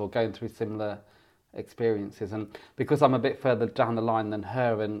to us or going through similar experiences. And because I'm a bit further down the line than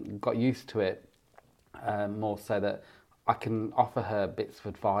her and got used to it more, so that I can offer her bits of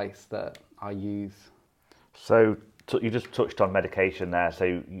advice that I use. So you just touched on medication there.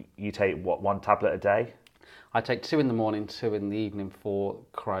 So you take what, 1 tablet a day? I take 2 in the morning, 2 in the evening for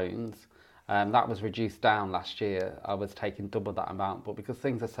Crohn's. That was reduced down last year. I was taking double that amount, but because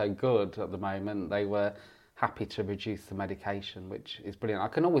things are so good at the moment, they were happy to reduce the medication, which is brilliant. I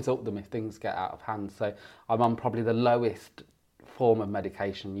can always up them if things get out of hand. So I'm on probably the lowest form of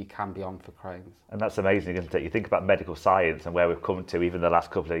medication you can be on for Crohn's. And that's amazing, isn't it? You think about medical science and where we've come to even the last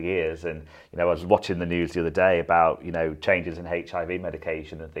couple of years. And, I was watching the news the other day about, changes in HIV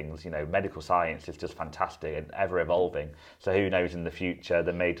medication and things. Medical science is just fantastic and ever evolving. So who knows, in the future,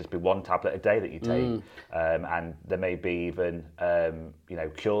 there may just be 1 tablet a day that you take. And there may be even,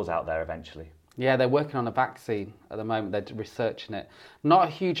 cures out there eventually. Yeah, they're working on a vaccine at the moment. They're researching it. Not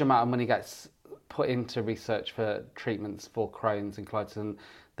a huge amount of money gets put into research for treatments for Crohn's and colitis, and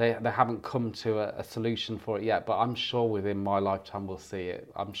they haven't come to a solution for it yet, but I'm sure within my lifetime we'll see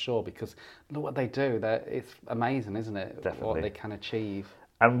it. I'm sure, because look what they do. It's amazing, isn't it? Definitely. What they can achieve.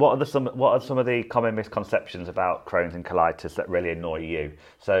 And what are some of the common misconceptions about Crohn's and colitis that really annoy you?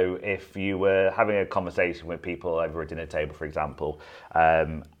 So if you were having a conversation with people over a dinner table, for example,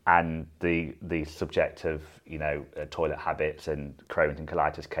 and the subject of toilet habits and Crohn's and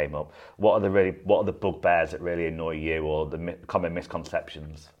colitis came up, what are the bugbears that really annoy you, or the common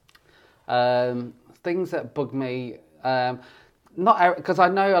misconceptions? Things that bug me. Not because I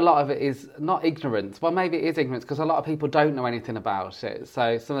know a lot of it is not ignorance. Well, maybe it is ignorance because a lot of people don't know anything about it.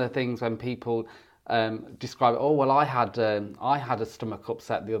 So some of the things when people describe it, oh well, I had a stomach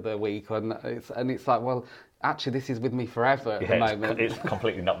upset the other week, and it's like, well, actually, this is with me forever at the moment. It's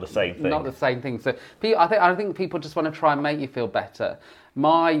completely not the same thing. Not the same thing. So I think people just want to try and make you feel better.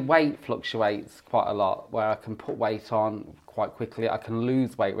 My weight fluctuates quite a lot, where I can put weight on quite quickly. I can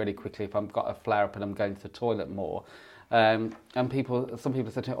lose weight really quickly if I've got a flare up and I'm going to the toilet more. And some people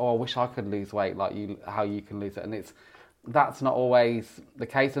say to me, "Oh, I wish I could lose weight like you, how you can lose it." And that's not always the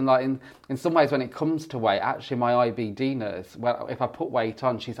case. And like in some ways, when it comes to weight, actually, my IBD nurse, well, if I put weight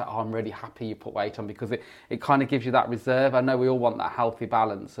on, she's like, "Oh, I'm really happy you put weight on," because it kind of gives you that reserve. I know we all want that healthy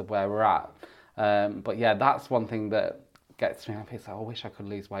balance of where we're at, but yeah, that's one thing that gets me happy. It's like, oh, I wish I could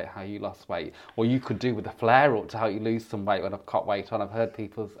lose weight how you lost weight, or you could do with a flare up to help you lose some weight when I've got weight on. I've heard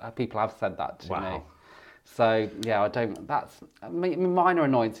people have said that to me. So yeah, that's minor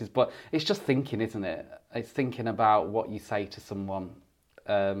annoyances, but it's just thinking, isn't it? It's thinking about what you say to someone.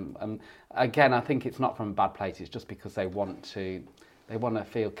 And again, I think it's not from a bad place. It's just because they want to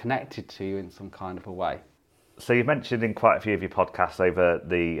feel connected to you in some kind of a way. So you've mentioned in quite a few of your podcasts over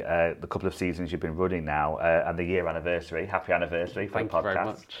the couple of seasons you've been running now, and the year anniversary. Happy anniversary for Thank the podcast. Thank you very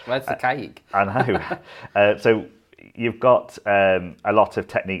much. Where's the cake? I know. So you've got a lot of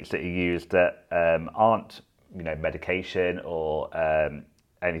techniques that you use that aren't, medication or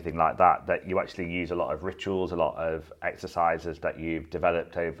anything like that. That you actually use a lot of rituals, a lot of exercises that you've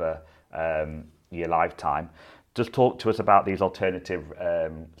developed over your lifetime. Just talk to us about these alternative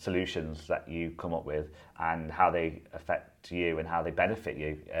solutions that you come up with and how they affect you and how they benefit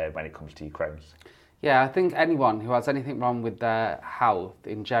you when it comes to your Crohn's. Yeah, I think anyone who has anything wrong with their health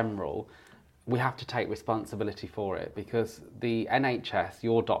in general, we have to take responsibility for it, because the NHS,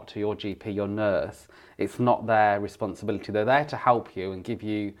 your doctor, your GP, your nurse, it's not their responsibility. They're there to help you and give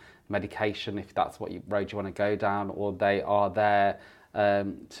you medication if that's what road you want to go down, or they are there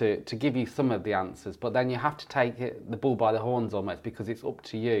to give you some of the answers. But then you have to take the bull by the horns almost, because it's up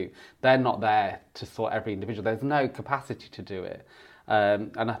to you. They're not there to sort every individual. There's no capacity to do it.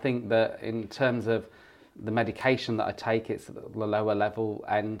 And I think that in terms of the medication that I take, it's at the lower level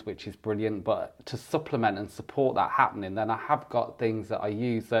end, which is brilliant. But to supplement and support that happening, then I have got things that I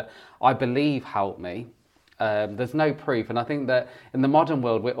use that I believe help me. There's no proof, and I think that in the modern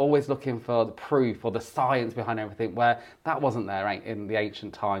world we're always looking for the proof or the science behind everything, where that wasn't there in the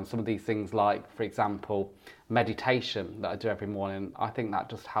ancient times. Some of these things, like for example meditation that I do every morning, I think that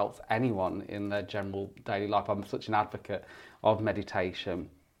just helps anyone in their general daily life. I'm such an advocate of meditation,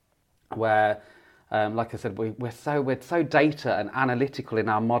 where like I said, we're so data and analytical in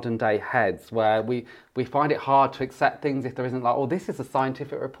our modern day heads, where we find it hard to accept things if there isn't like, oh, this is a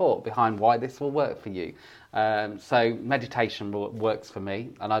scientific report behind why this will work for you. So meditation works for me,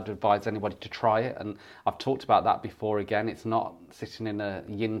 and I'd advise anybody to try it. And I've talked about that before. Again, it's not sitting in a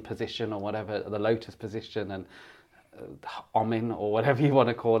yin position or whatever, the lotus position, and Omin or whatever you want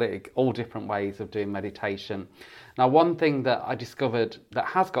to call it, all different ways of doing meditation. Now, one thing that I discovered that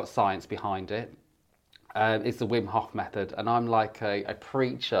has got science behind it is the Wim Hof method, and I'm like a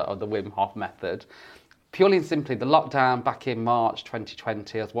preacher of the Wim Hof method. Purely and simply, the lockdown back in March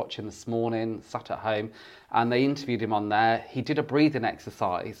 2020, I was watching This Morning, sat at home, and they interviewed him on there. He did a breathing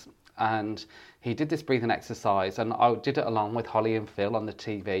exercise, and he did this breathing exercise, and I did it along with Holly and Phil on the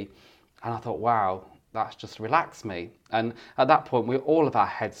TV, and I thought, wow, that's just relaxed me. And at that point, all of our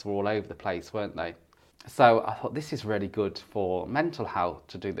heads were all over the place, weren't they? So I thought, this is really good for mental health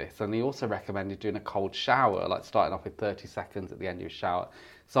to do this. And he also recommended doing a cold shower, like starting off with 30 seconds at the end of your shower.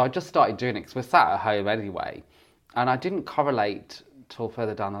 So I just started doing it because we're sat at home anyway. And I didn't correlate till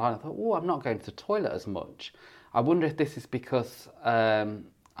further down the line. I thought, oh, I'm not going to the toilet as much. I wonder if this is because I'm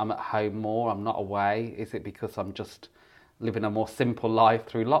at home more, I'm not away. Is it because I'm just living a more simple life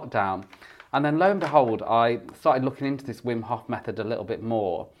through lockdown? And then lo and behold, I started looking into this Wim Hof method a little bit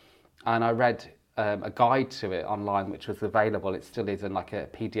more. And I read a guide to it online, which was available. It still is in like a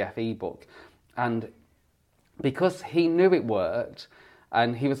PDF ebook. And because he knew it worked,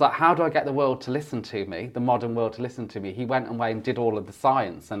 and he was like, how do I get the world to listen to me, the modern world to listen to me? He went away and did all of the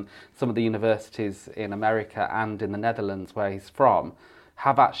science, and some of the universities in America and in the Netherlands, where he's from,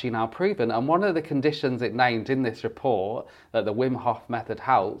 have actually now proven. And one of the conditions it named in this report that the Wim Hof method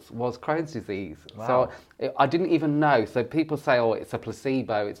helps was Crohn's disease. Wow. So I didn't even know. So people say, oh, it's a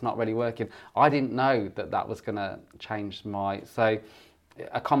placebo, it's not really working. I didn't know that was going to change So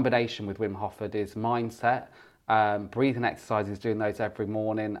a combination with Wim Hof is mindset, breathing exercises, doing those every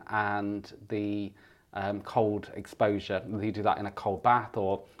morning, and the cold exposure. You do that in a cold bath,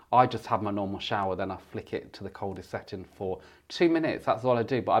 or I just have my normal shower, then I flick it to the coldest setting for 2 minutes. That's all I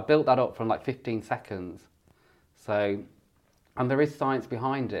do. But I built that up from like 15 seconds. So, and there is science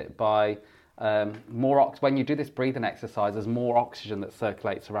behind it. By when you do this breathing exercise, there's more oxygen that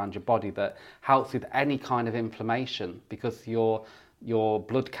circulates around your body that helps with any kind of inflammation, because your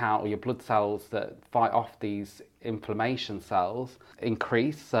blood count or your blood cells that fight off these inflammation cells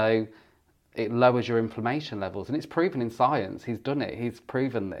increase. So it lowers your inflammation levels, and it's proven in science. He's done it. He's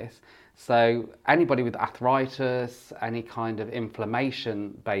proven this. So anybody with arthritis, any kind of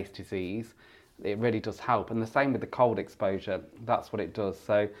inflammation-based disease, it really does help. And the same with the cold exposure. That's what it does.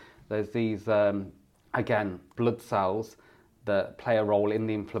 So there's these, again, blood cells that play a role in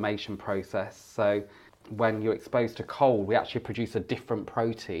the inflammation process. So when you're exposed to cold, we actually produce a different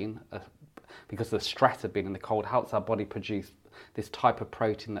protein because the stress of being in the cold helps our body produce this type of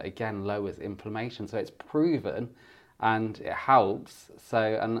protein that again lowers inflammation. So it's proven and it helps.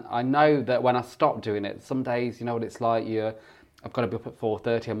 So, and I know that when I stop doing it, some days, you know what it's like, I've got to be up at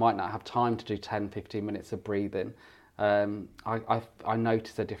 4:30, I might not have time to do 10-15 minutes of breathing. I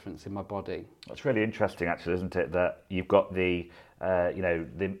notice a difference in my body. It's really interesting, actually, isn't it, that you've got the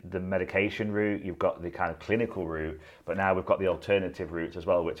medication route, you've got the kind of clinical route, but now we've got the alternative routes as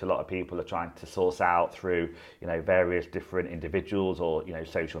well, which a lot of people are trying to source out through, various different individuals or,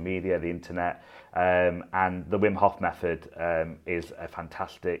 social media, the internet. And the Wim Hof method is a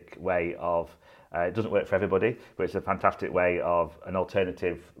fantastic way of, it doesn't work for everybody, but it's a fantastic way of an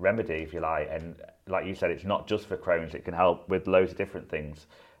alternative remedy, if you like. And like you said, it's not just for Crohn's, it can help with loads of different things.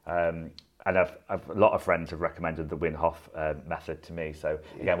 And a lot of friends have recommended the Wim Hof method to me. So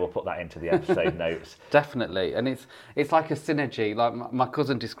again, we'll put that into the episode notes. Definitely, and it's like a synergy. Like my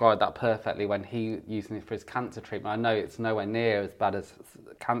cousin described that perfectly when he using it for his cancer treatment. I know it's nowhere near as bad as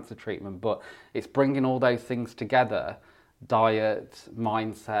cancer treatment, but it's bringing all those things together: diet,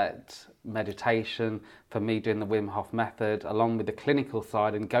 mindset, meditation. For me, doing the Wim Hof method, along with the clinical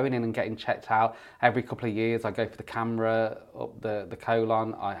side, and going in and getting checked out every couple of years. I go for the camera up the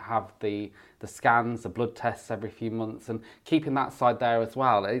colon. I have the scans, the blood tests every few months, and keeping that side there as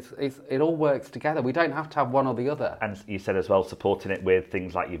well. It all works together. We don't have to have one or the other. And you said as well, supporting it with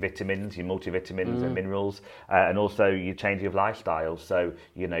things like your vitamins, your multivitamins and minerals, and also you change your lifestyle. So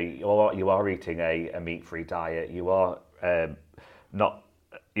you are eating a meat-free diet. You are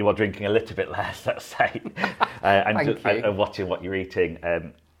you are drinking a little bit less, let's say, and watching what you're eating.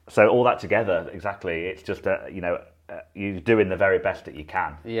 So all that together, exactly. It's just you're doing the very best that you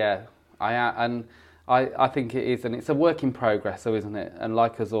can. Yeah, I think it is, and it's a work in progress, though, isn't it? And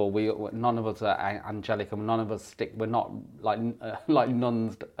like us all, none of us are angelic, and none of us we're not like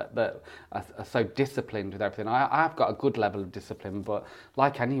nuns that are so disciplined with everything. I've got a good level of discipline, but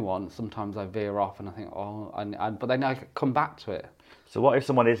like anyone, sometimes I veer off, and I think, but then I come back to it. So what if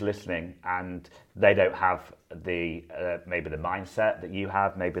someone is listening and they don't have the maybe the mindset that you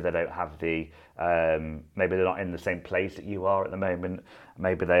have, maybe they don't have the maybe they're not in the same place that you are at the moment,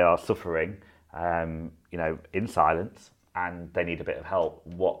 maybe they are suffering in silence and they need a bit of help.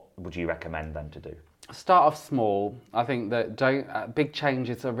 What would you recommend them to do? Start off small. I think that big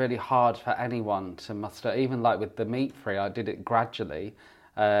changes are really hard for anyone to muster. Even like with the meat free, I did it gradually,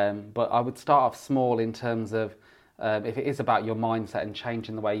 but I would start off small in terms of if it is about your mindset and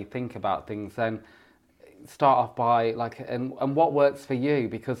changing the way you think about things, then start off by and what works for you,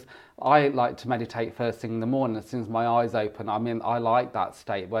 because I like to meditate first thing in the morning as soon as my eyes open. I mean, I like that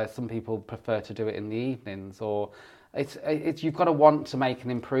state, where some people prefer to do it in the evenings, or it's you've got to want to make an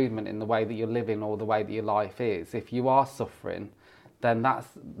improvement in the way that you're living or the way that your life is. If you are suffering, then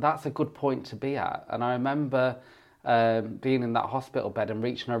that's a good point to be at. And I remember being in that hospital bed and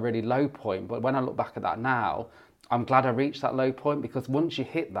reaching a really low point, but when I look back at that now, I'm glad I reached that low point, because once you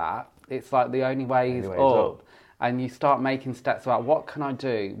hit that, it's like the only way is up. And you start making steps about what can I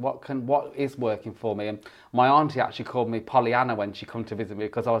do, what is working for me. And my auntie actually called me Pollyanna when she come to visit me,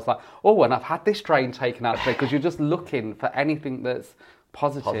 because I was like, and I've had this drain taken out today, because you're just looking for anything that's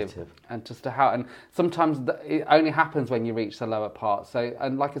positive and just to help. And sometimes it only happens when you reach the lower part. So,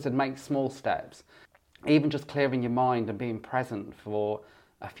 and like I said, make small steps, even just clearing your mind and being present for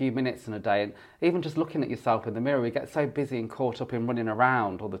a few minutes in a day, and even just looking at yourself in the mirror. We get so busy and caught up in running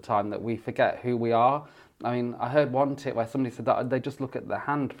around all the time that we forget who we are. I mean, I heard one tip where somebody said that they just look at their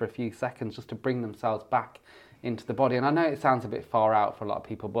hand for a few seconds just to bring themselves back into the body. And I know it sounds a bit far out for a lot of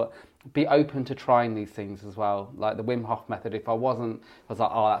people, but be open to trying these things as well. Like the Wim Hof method, if I was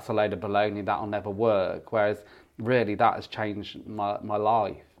like, oh, that's a load of baloney, that'll never work. Whereas really that has changed my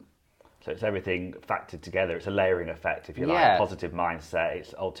life. So it's everything factored together. It's a layering effect, if you like. Positive mindset,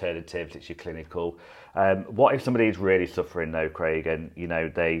 it's alternatives, it's your clinical. What if somebody is really suffering though, Craig, and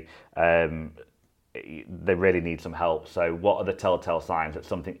they really need some help? So what are the telltale signs that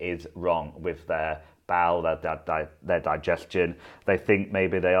something is wrong with their bowel, their digestion? They think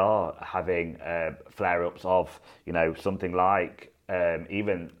maybe they are having flare-ups of, something like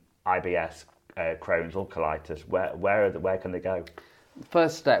even IBS, Crohn's or colitis. Where can they go?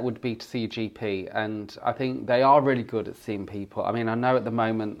 First step would be to see a GP, and I think they are really good at seeing people. I mean, I know at the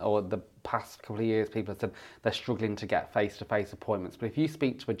moment, or the past couple of years, people have said they're struggling to get face-to-face appointments. But if you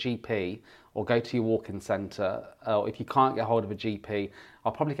speak to a GP or go to your walk-in centre, or if you can't get hold of a GP,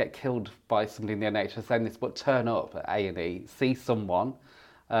 I'll probably get killed by somebody in the NHS saying this, but turn up at A&E, see someone.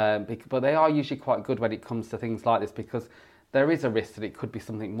 But they are usually quite good when it comes to things like this, because there is a risk that it could be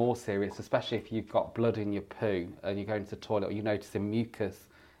something more serious, especially if you've got blood in your poo and you go into the toilet, or you're noticing mucus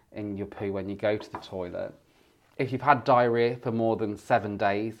in your poo when you go to the toilet. If you've had diarrhea for more than 7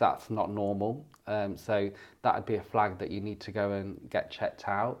 days, that's not normal. So that would be a flag that you need to go and get checked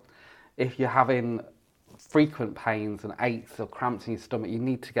out. If you're having frequent pains and aches or cramps in your stomach, you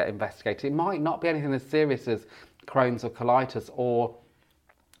need to get investigated. It might not be anything as serious as Crohn's or colitis, or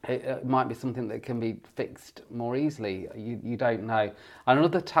it might be something that can be fixed more easily. You don't know. And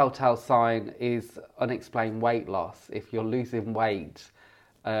another telltale sign is unexplained weight loss. If you're losing weight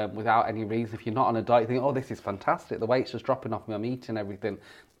without any reason, if you're not on a diet, you think, oh, this is fantastic, the weight's just dropping off me, I'm eating everything,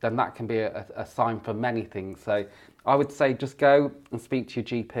 then that can be a sign for many things. So I would say just go and speak to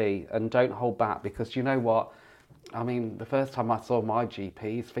your GP and don't hold back, because you know what? I mean, the first time I saw my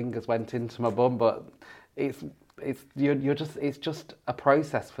GP, his fingers went into my bum, but it's just a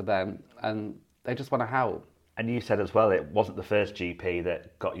process for them, and they just want to help. And you said as well, it wasn't the first GP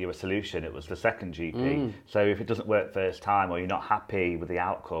that got you a solution, it was the second GP. So if it doesn't work first time, or you're not happy with the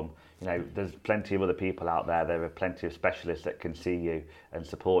outcome, there's plenty of other people out there. There are plenty of specialists that can see you and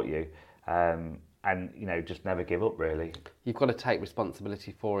support you. And just never give up, really. You've got to take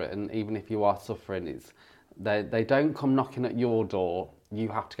responsibility for it, and even if you are suffering, they don't come knocking at your door. You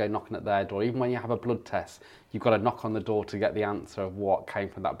have to go knocking at their door. Even when you have a blood test, you've got to knock on the door to get the answer of what came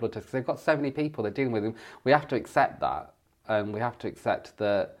from that blood test. Because they've got so many people they're dealing with them. We have to accept that. We have to accept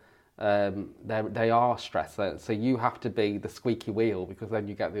that they are stressed. So you have to be the squeaky wheel, because then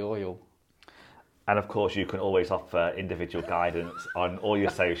you get the oil. And of course, you can always offer individual guidance on all your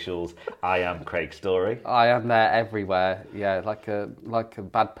socials. I am Craig Story. I am there everywhere. Yeah, like a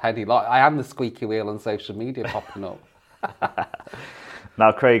bad penny. Like I am the squeaky wheel on social media popping up.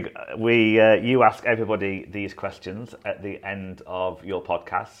 Now, Craig, you ask everybody these questions at the end of your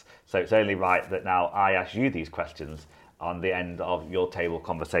podcast, so it's only right that now I ask you these questions on the end of your table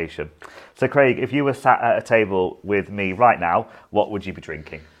conversation. So, Craig, if you were sat at a table with me right now, what would you be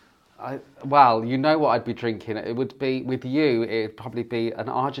drinking? Well, you know what I'd be drinking. It would be, with you, it'd probably be an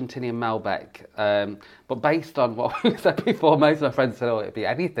Argentinian Malbec. But based on what we said before, most of my friends said, oh, it'd be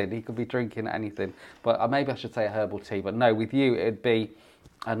anything. He could be drinking anything. But maybe I should say a herbal tea. But no, with you, it'd be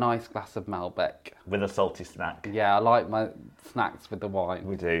a nice glass of Malbec. With a salty snack. Yeah, I like my snacks with the wine.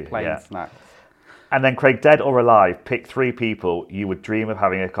 We do, Plain snacks. And then, Craig, dead or alive, pick 3 people you would dream of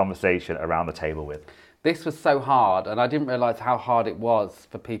having a conversation around the table with. This was so hard, and I didn't realise how hard it was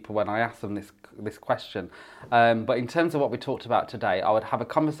for people when I asked them this question. But in terms of what we talked about today, I would have a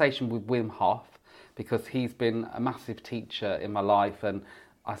conversation with Wim Hof, because he's been a massive teacher in my life, and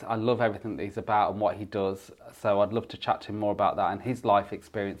I love everything that he's about and what he does. So I'd love to chat to him more about that and his life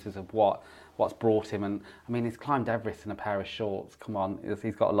experiences of what's brought him. And I mean, he's climbed Everest in a pair of shorts. Come on,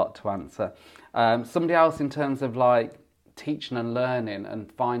 he's got a lot to answer. Somebody else in terms of like teaching and learning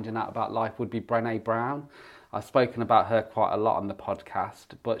and finding out about life would be Brené Brown. I've spoken about her quite a lot on the podcast,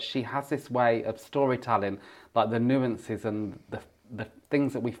 but she has this way of storytelling, like the nuances and the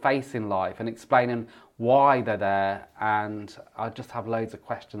things that we face in life, and explaining why they're there, and I just have loads of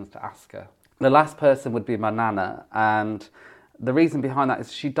questions to ask her. The last person would be my nana, and the reason behind that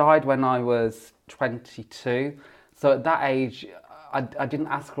is she died when I was 22, so at that age I didn't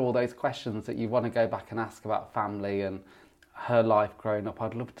ask her all those questions that you want to go back and ask about family and her life growing up.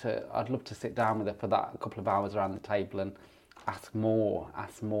 I'd love to sit down with her for that, a couple of hours around the table, and ask more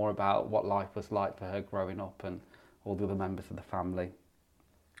about what life was like for her growing up and all the other members of the family.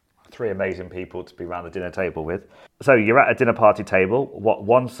 Three amazing people to be around the dinner table with. So you're at a dinner party table. What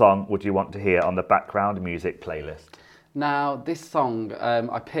one song would you want to hear on the background music playlist? Now, this song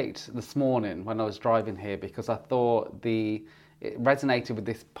I picked this morning when I was driving here because I thought it resonated with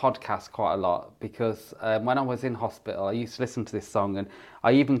this podcast quite a lot because when I was in hospital, I used to listen to this song, and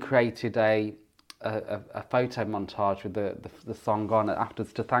I even created a photo montage with the song on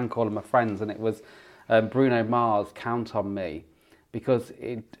afterwards to thank all of my friends, and it was Bruno Mars' "Count on Me," because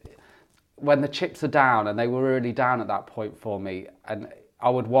when the chips are down, and they were really down at that point for me, and I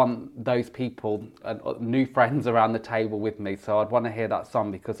would want those people and new friends around the table with me. So I'd want to hear that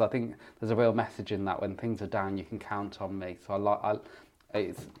song because I think there's a real message in that. When things are down, you can count on me. So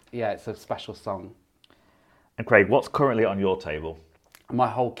it's a special song. And Craig, what's currently on your table? My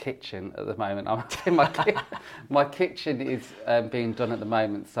whole kitchen at the moment. My kitchen is being done at the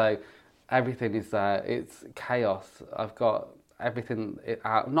moment. So everything is it's chaos. I've got everything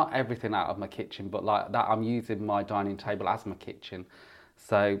out, not everything out of my kitchen, but like that I'm using my dining table as my kitchen.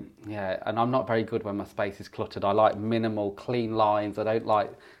 So yeah, and I'm not very good when my space is cluttered. I like minimal, clean lines. I don't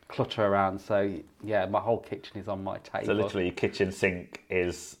like clutter around. So yeah, my whole kitchen is on my table. So literally your kitchen sink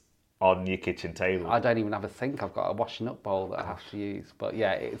is on your kitchen table. I don't even have a sink. I've got a washing up bowl that I have to use. But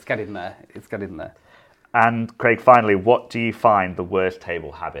yeah, it's getting there. It's getting there. And Craig, finally, what do you find the worst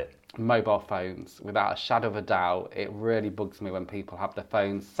table habit? Mobile phones, without a shadow of a doubt. It really bugs me when people have their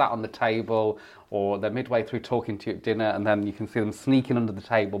phones sat on the table, or they're midway through talking to you at dinner, and then you can see them sneaking under the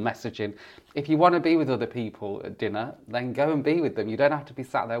table messaging. If you want to be with other people at dinner, then go and be with them. You don't have to be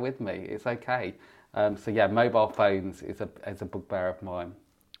sat there with me. It's okay. So yeah, mobile phones is a bugbear of mine.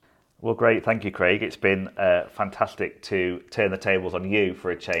 Well, great. Thank you, Craig. It's been fantastic to turn the tables on you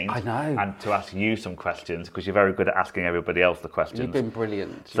for a change. I know. And to ask you some questions, because you're very good at asking everybody else the questions. You've been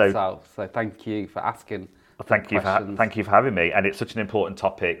brilliant yourself. So thank you for asking. Thank you for having me. And it's such an important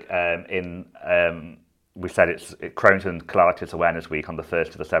topic. We said it's Crohn's and Colitis Awareness Week on the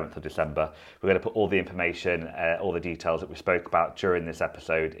 1st to the 7th of December. We're going to put all the information, all the details that we spoke about during this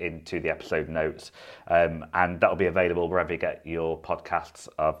episode into the episode notes. And that'll be available wherever you get your podcasts,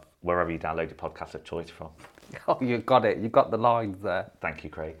 wherever you download your podcast of choice from. Oh, you got it. You got the lines there. Thank you,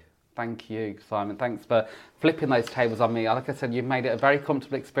 Craig. Thank you, Simon. Thanks for flipping those tables on me. Like I said, you've made it a very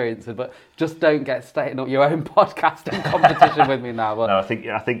comfortable experience, but just don't get starting up your own podcasting competition with me now. But no, I think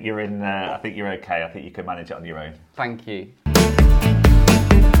you're in. I think you're okay. I think you can manage it on your own. Thank you.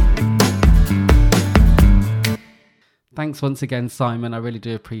 Thanks once again, Simon. I really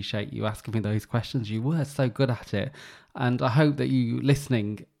do appreciate you asking me those questions. You were so good at it, and I hope that you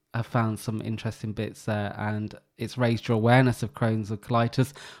listening have found some interesting bits there, and it's raised your awareness of Crohn's or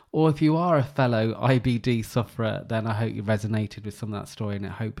colitis. Or if you are a fellow IBD sufferer, then I hope you resonated with some of that story, and I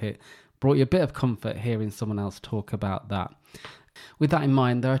hope it brought you a bit of comfort hearing someone else talk about that. With that in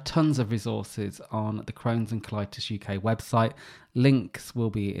mind, there are tons of resources on the Crohn's and Colitis UK website. Links will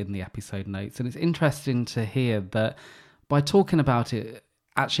be in the episode notes, and it's interesting to hear that by talking about it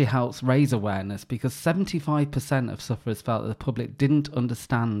actually helps raise awareness, because 75% of sufferers felt that the public didn't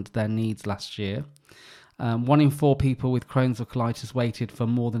understand their needs last year. 1 in 4 people with Crohn's or colitis waited for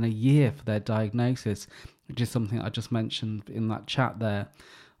more than a year for their diagnosis, which is something I just mentioned in that chat there.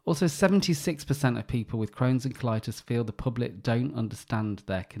 Also, 76% of people with Crohn's and colitis feel the public don't understand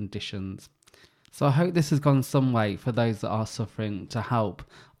their conditions. So I hope this has gone some way for those that are suffering to help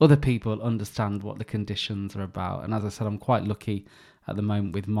other people understand what the conditions are about. And as I said, I'm quite lucky at the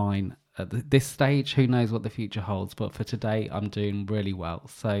moment with mine. At this stage, who knows what the future holds, but for today, I'm doing really well.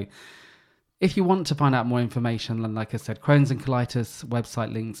 So if you want to find out more information, then like I said, Crohn's and Colitis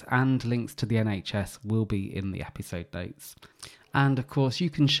website links and links to the NHS will be in the episode notes. And of course,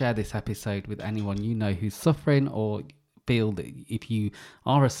 you can share this episode with anyone you know who's suffering, or feel that if you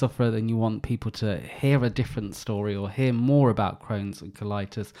are a sufferer, then you want people to hear a different story or hear more about Crohn's and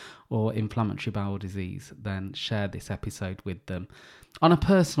colitis or inflammatory bowel disease, then share this episode with them. On a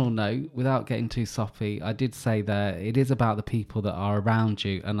personal note, without getting too soppy, I did say there it is about the people that are around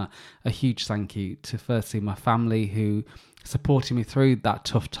you, and a huge thank you to firstly my family who supported me through that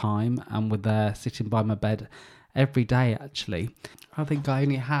tough time and were there sitting by my bed every day. Actually, I think I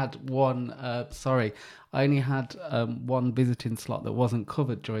only had one visiting slot that wasn't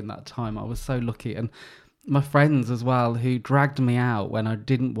covered during that time. I was so lucky. And my friends as well, who dragged me out when I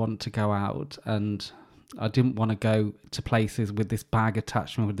didn't want to go out, and I didn't want to go to places with this bag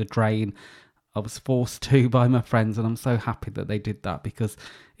attached to me with the drain. I was forced to by my friends, and I'm so happy that they did that, because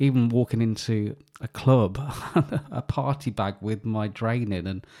even walking into a club, a party bag with my drain in,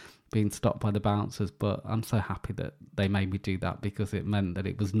 and being stopped by the bouncers, but I'm so happy that they made me do that because it meant that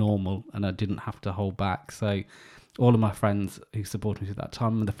it was normal and I didn't have to hold back. So all of my friends who supported me at that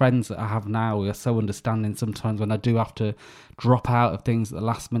time, and the friends that I have now, are so understanding sometimes when I do have to drop out of things at the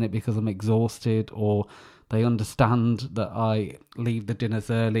last minute because I'm exhausted, or they understand that I leave the dinners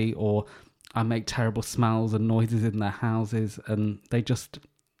early, or I make terrible smells and noises in their houses, and they just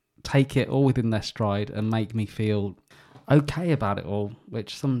take it all within their stride and make me feel okay about it all,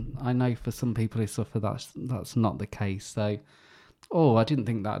 which I know for some people who suffer, that's not the case. So I didn't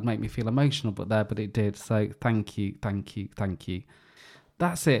think that would make me feel emotional, but it did. So thank you.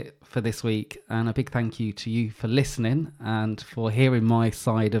 That's it for this week, and a big thank you to you for listening and for hearing my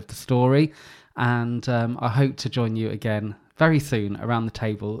side of the story. And I hope to join you again very soon around the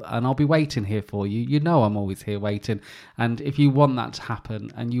table, and I'll be waiting here for you. You know I'm always here waiting, and if you want that to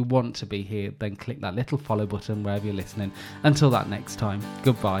happen and you want to be here, then click that little follow button wherever you're listening. Until that next time,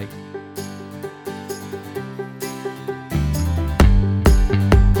 goodbye.